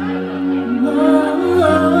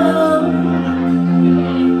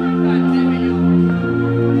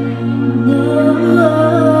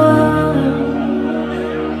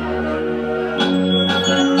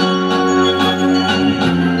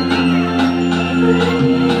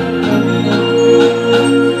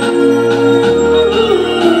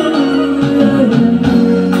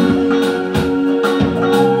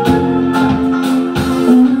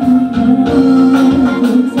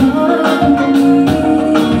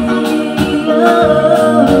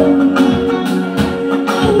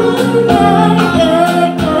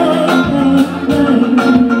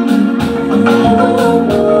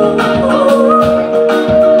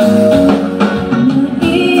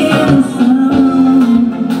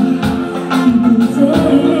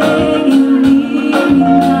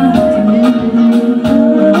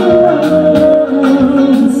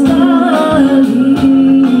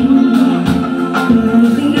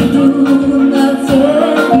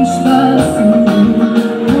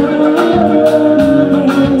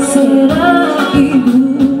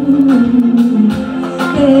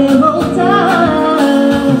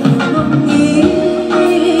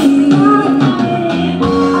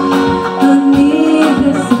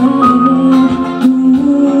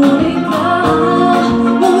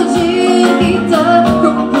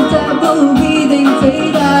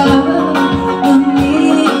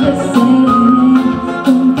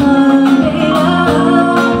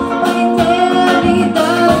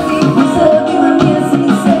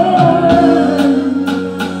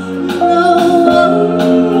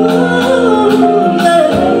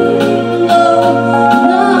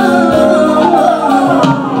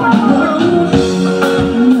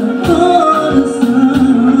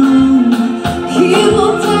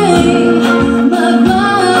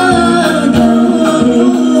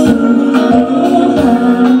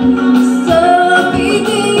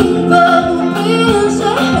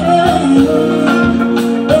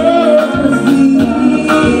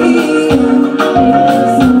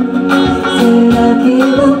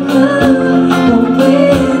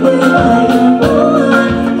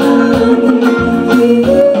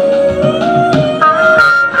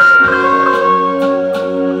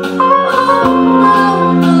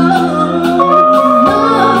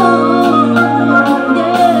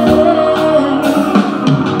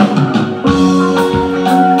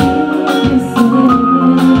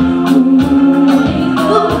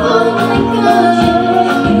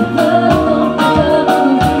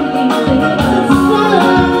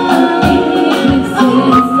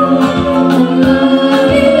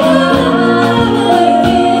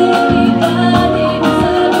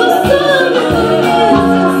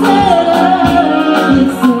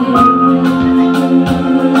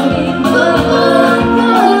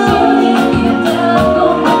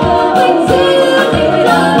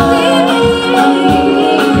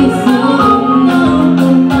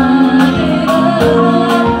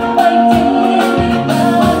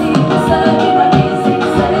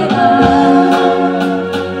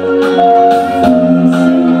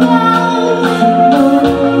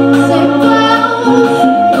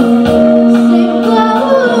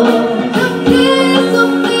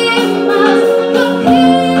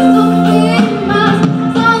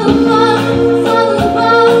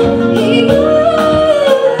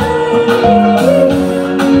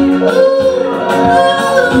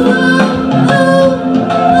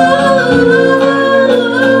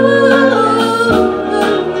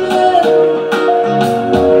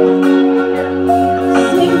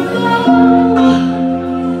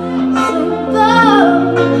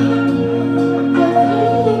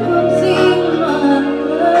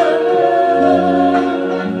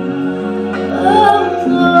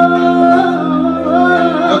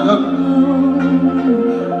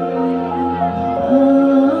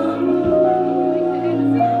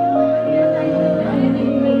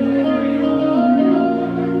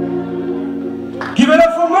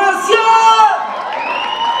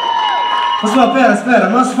 Spera,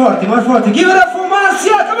 mais forte, mais forte. Give it up for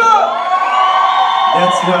Marcia, come on!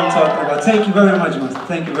 That's what I'm talking about. Thank you very much, Marcia.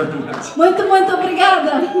 Thank you very much. Muito, muito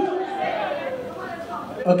obrigada.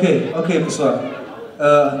 Ok, pessoal.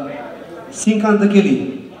 Sim, canta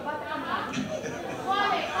aquele.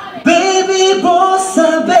 Baby, vou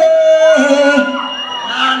saber.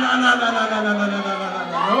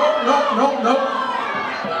 No.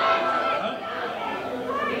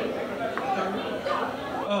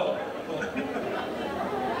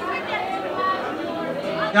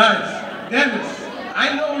 Guys, Dennis,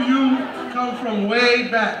 I know you come from way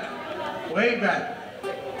back. Way back.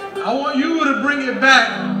 I want you to bring it back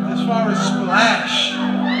as far as Splash.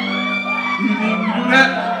 Do you think you do that?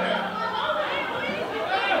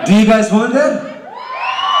 Do you guys want that?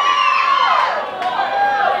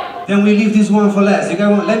 Then we leave this one for last. You guys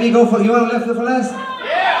want, let me go for, you want to leave it for last?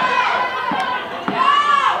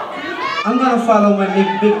 I'm gonna follow my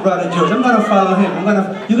big brother George. I'm gonna follow him.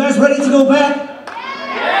 You guys ready to go back?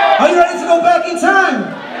 Are you ready to go back in time?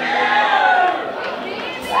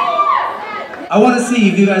 I want to see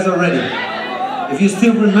if you guys are ready. If you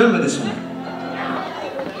still remember this one.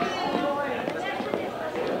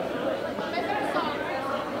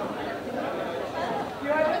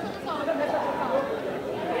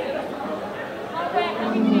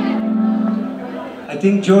 I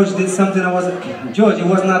think George did something I wasn't... George, it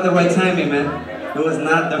was not the right timing, man. It was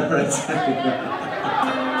not the right timing.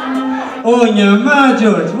 Oh, nyama,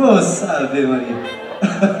 George. Oh, salve Maria.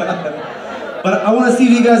 But I want to see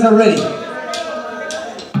if you guys are ready.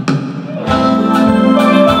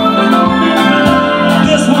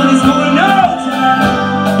 This one is going out.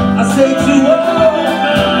 I say to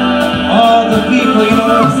all the people, you know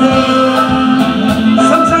what I'm saying?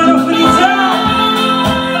 Sometimes when you down,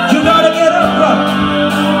 you gotta get up.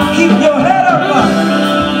 Keep your head up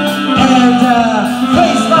and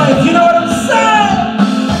face life, you know what I'm saying?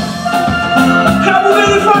 I'm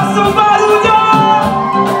ready for somebody,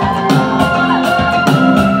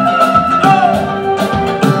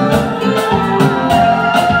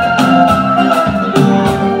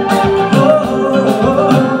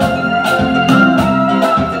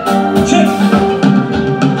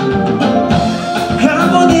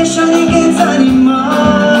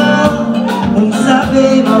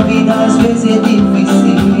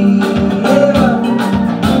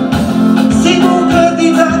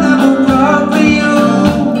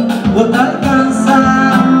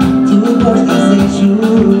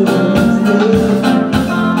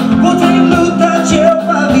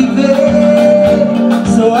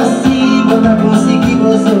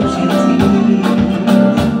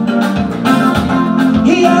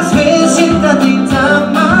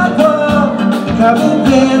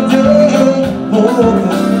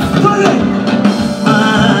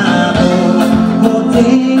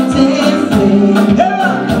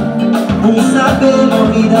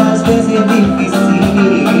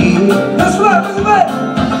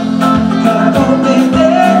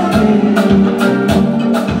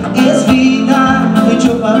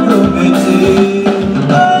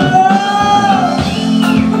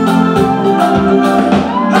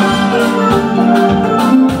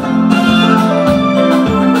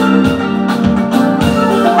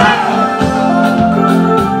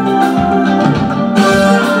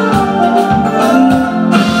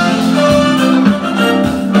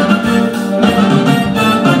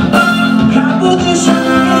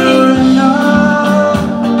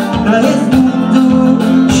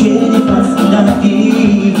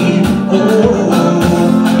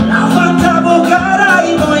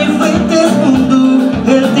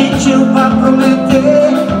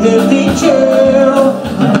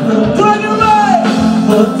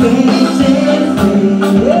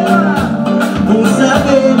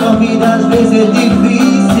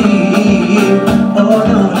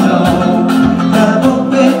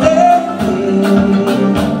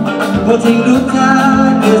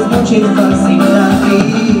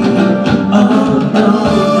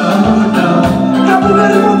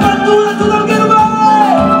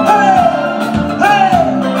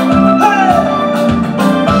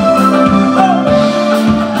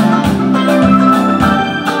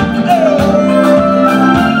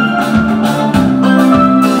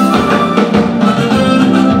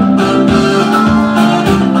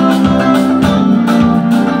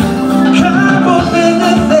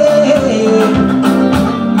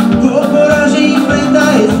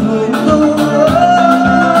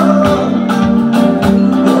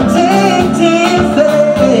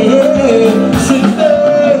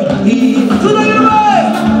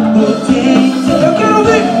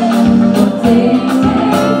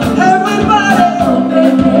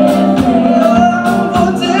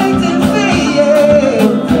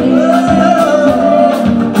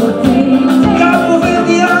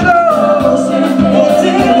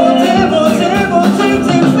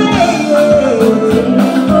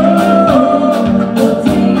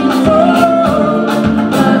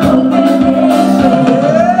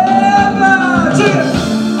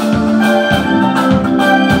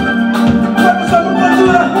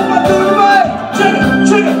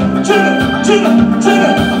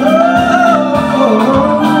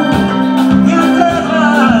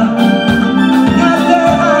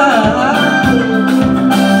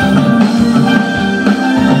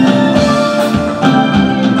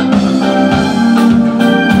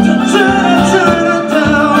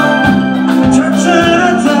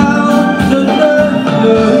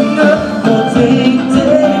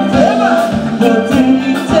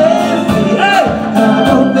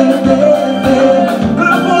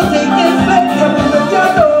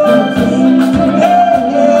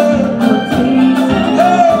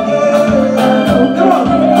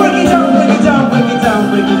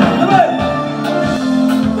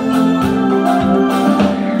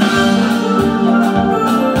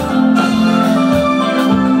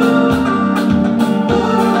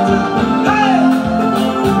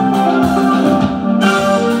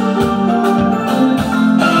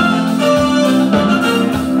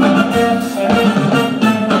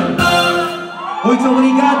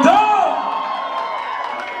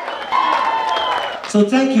 So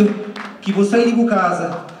thank you, que você sai de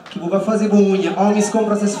casa, que você vai fazer boa unha, homens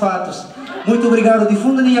compram esses fatos. Muito obrigado de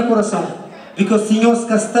fundo do meu coração, porque o Senhor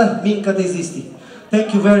que está, nunca desiste.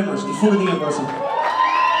 Thank you very much, de fundo do meu coração.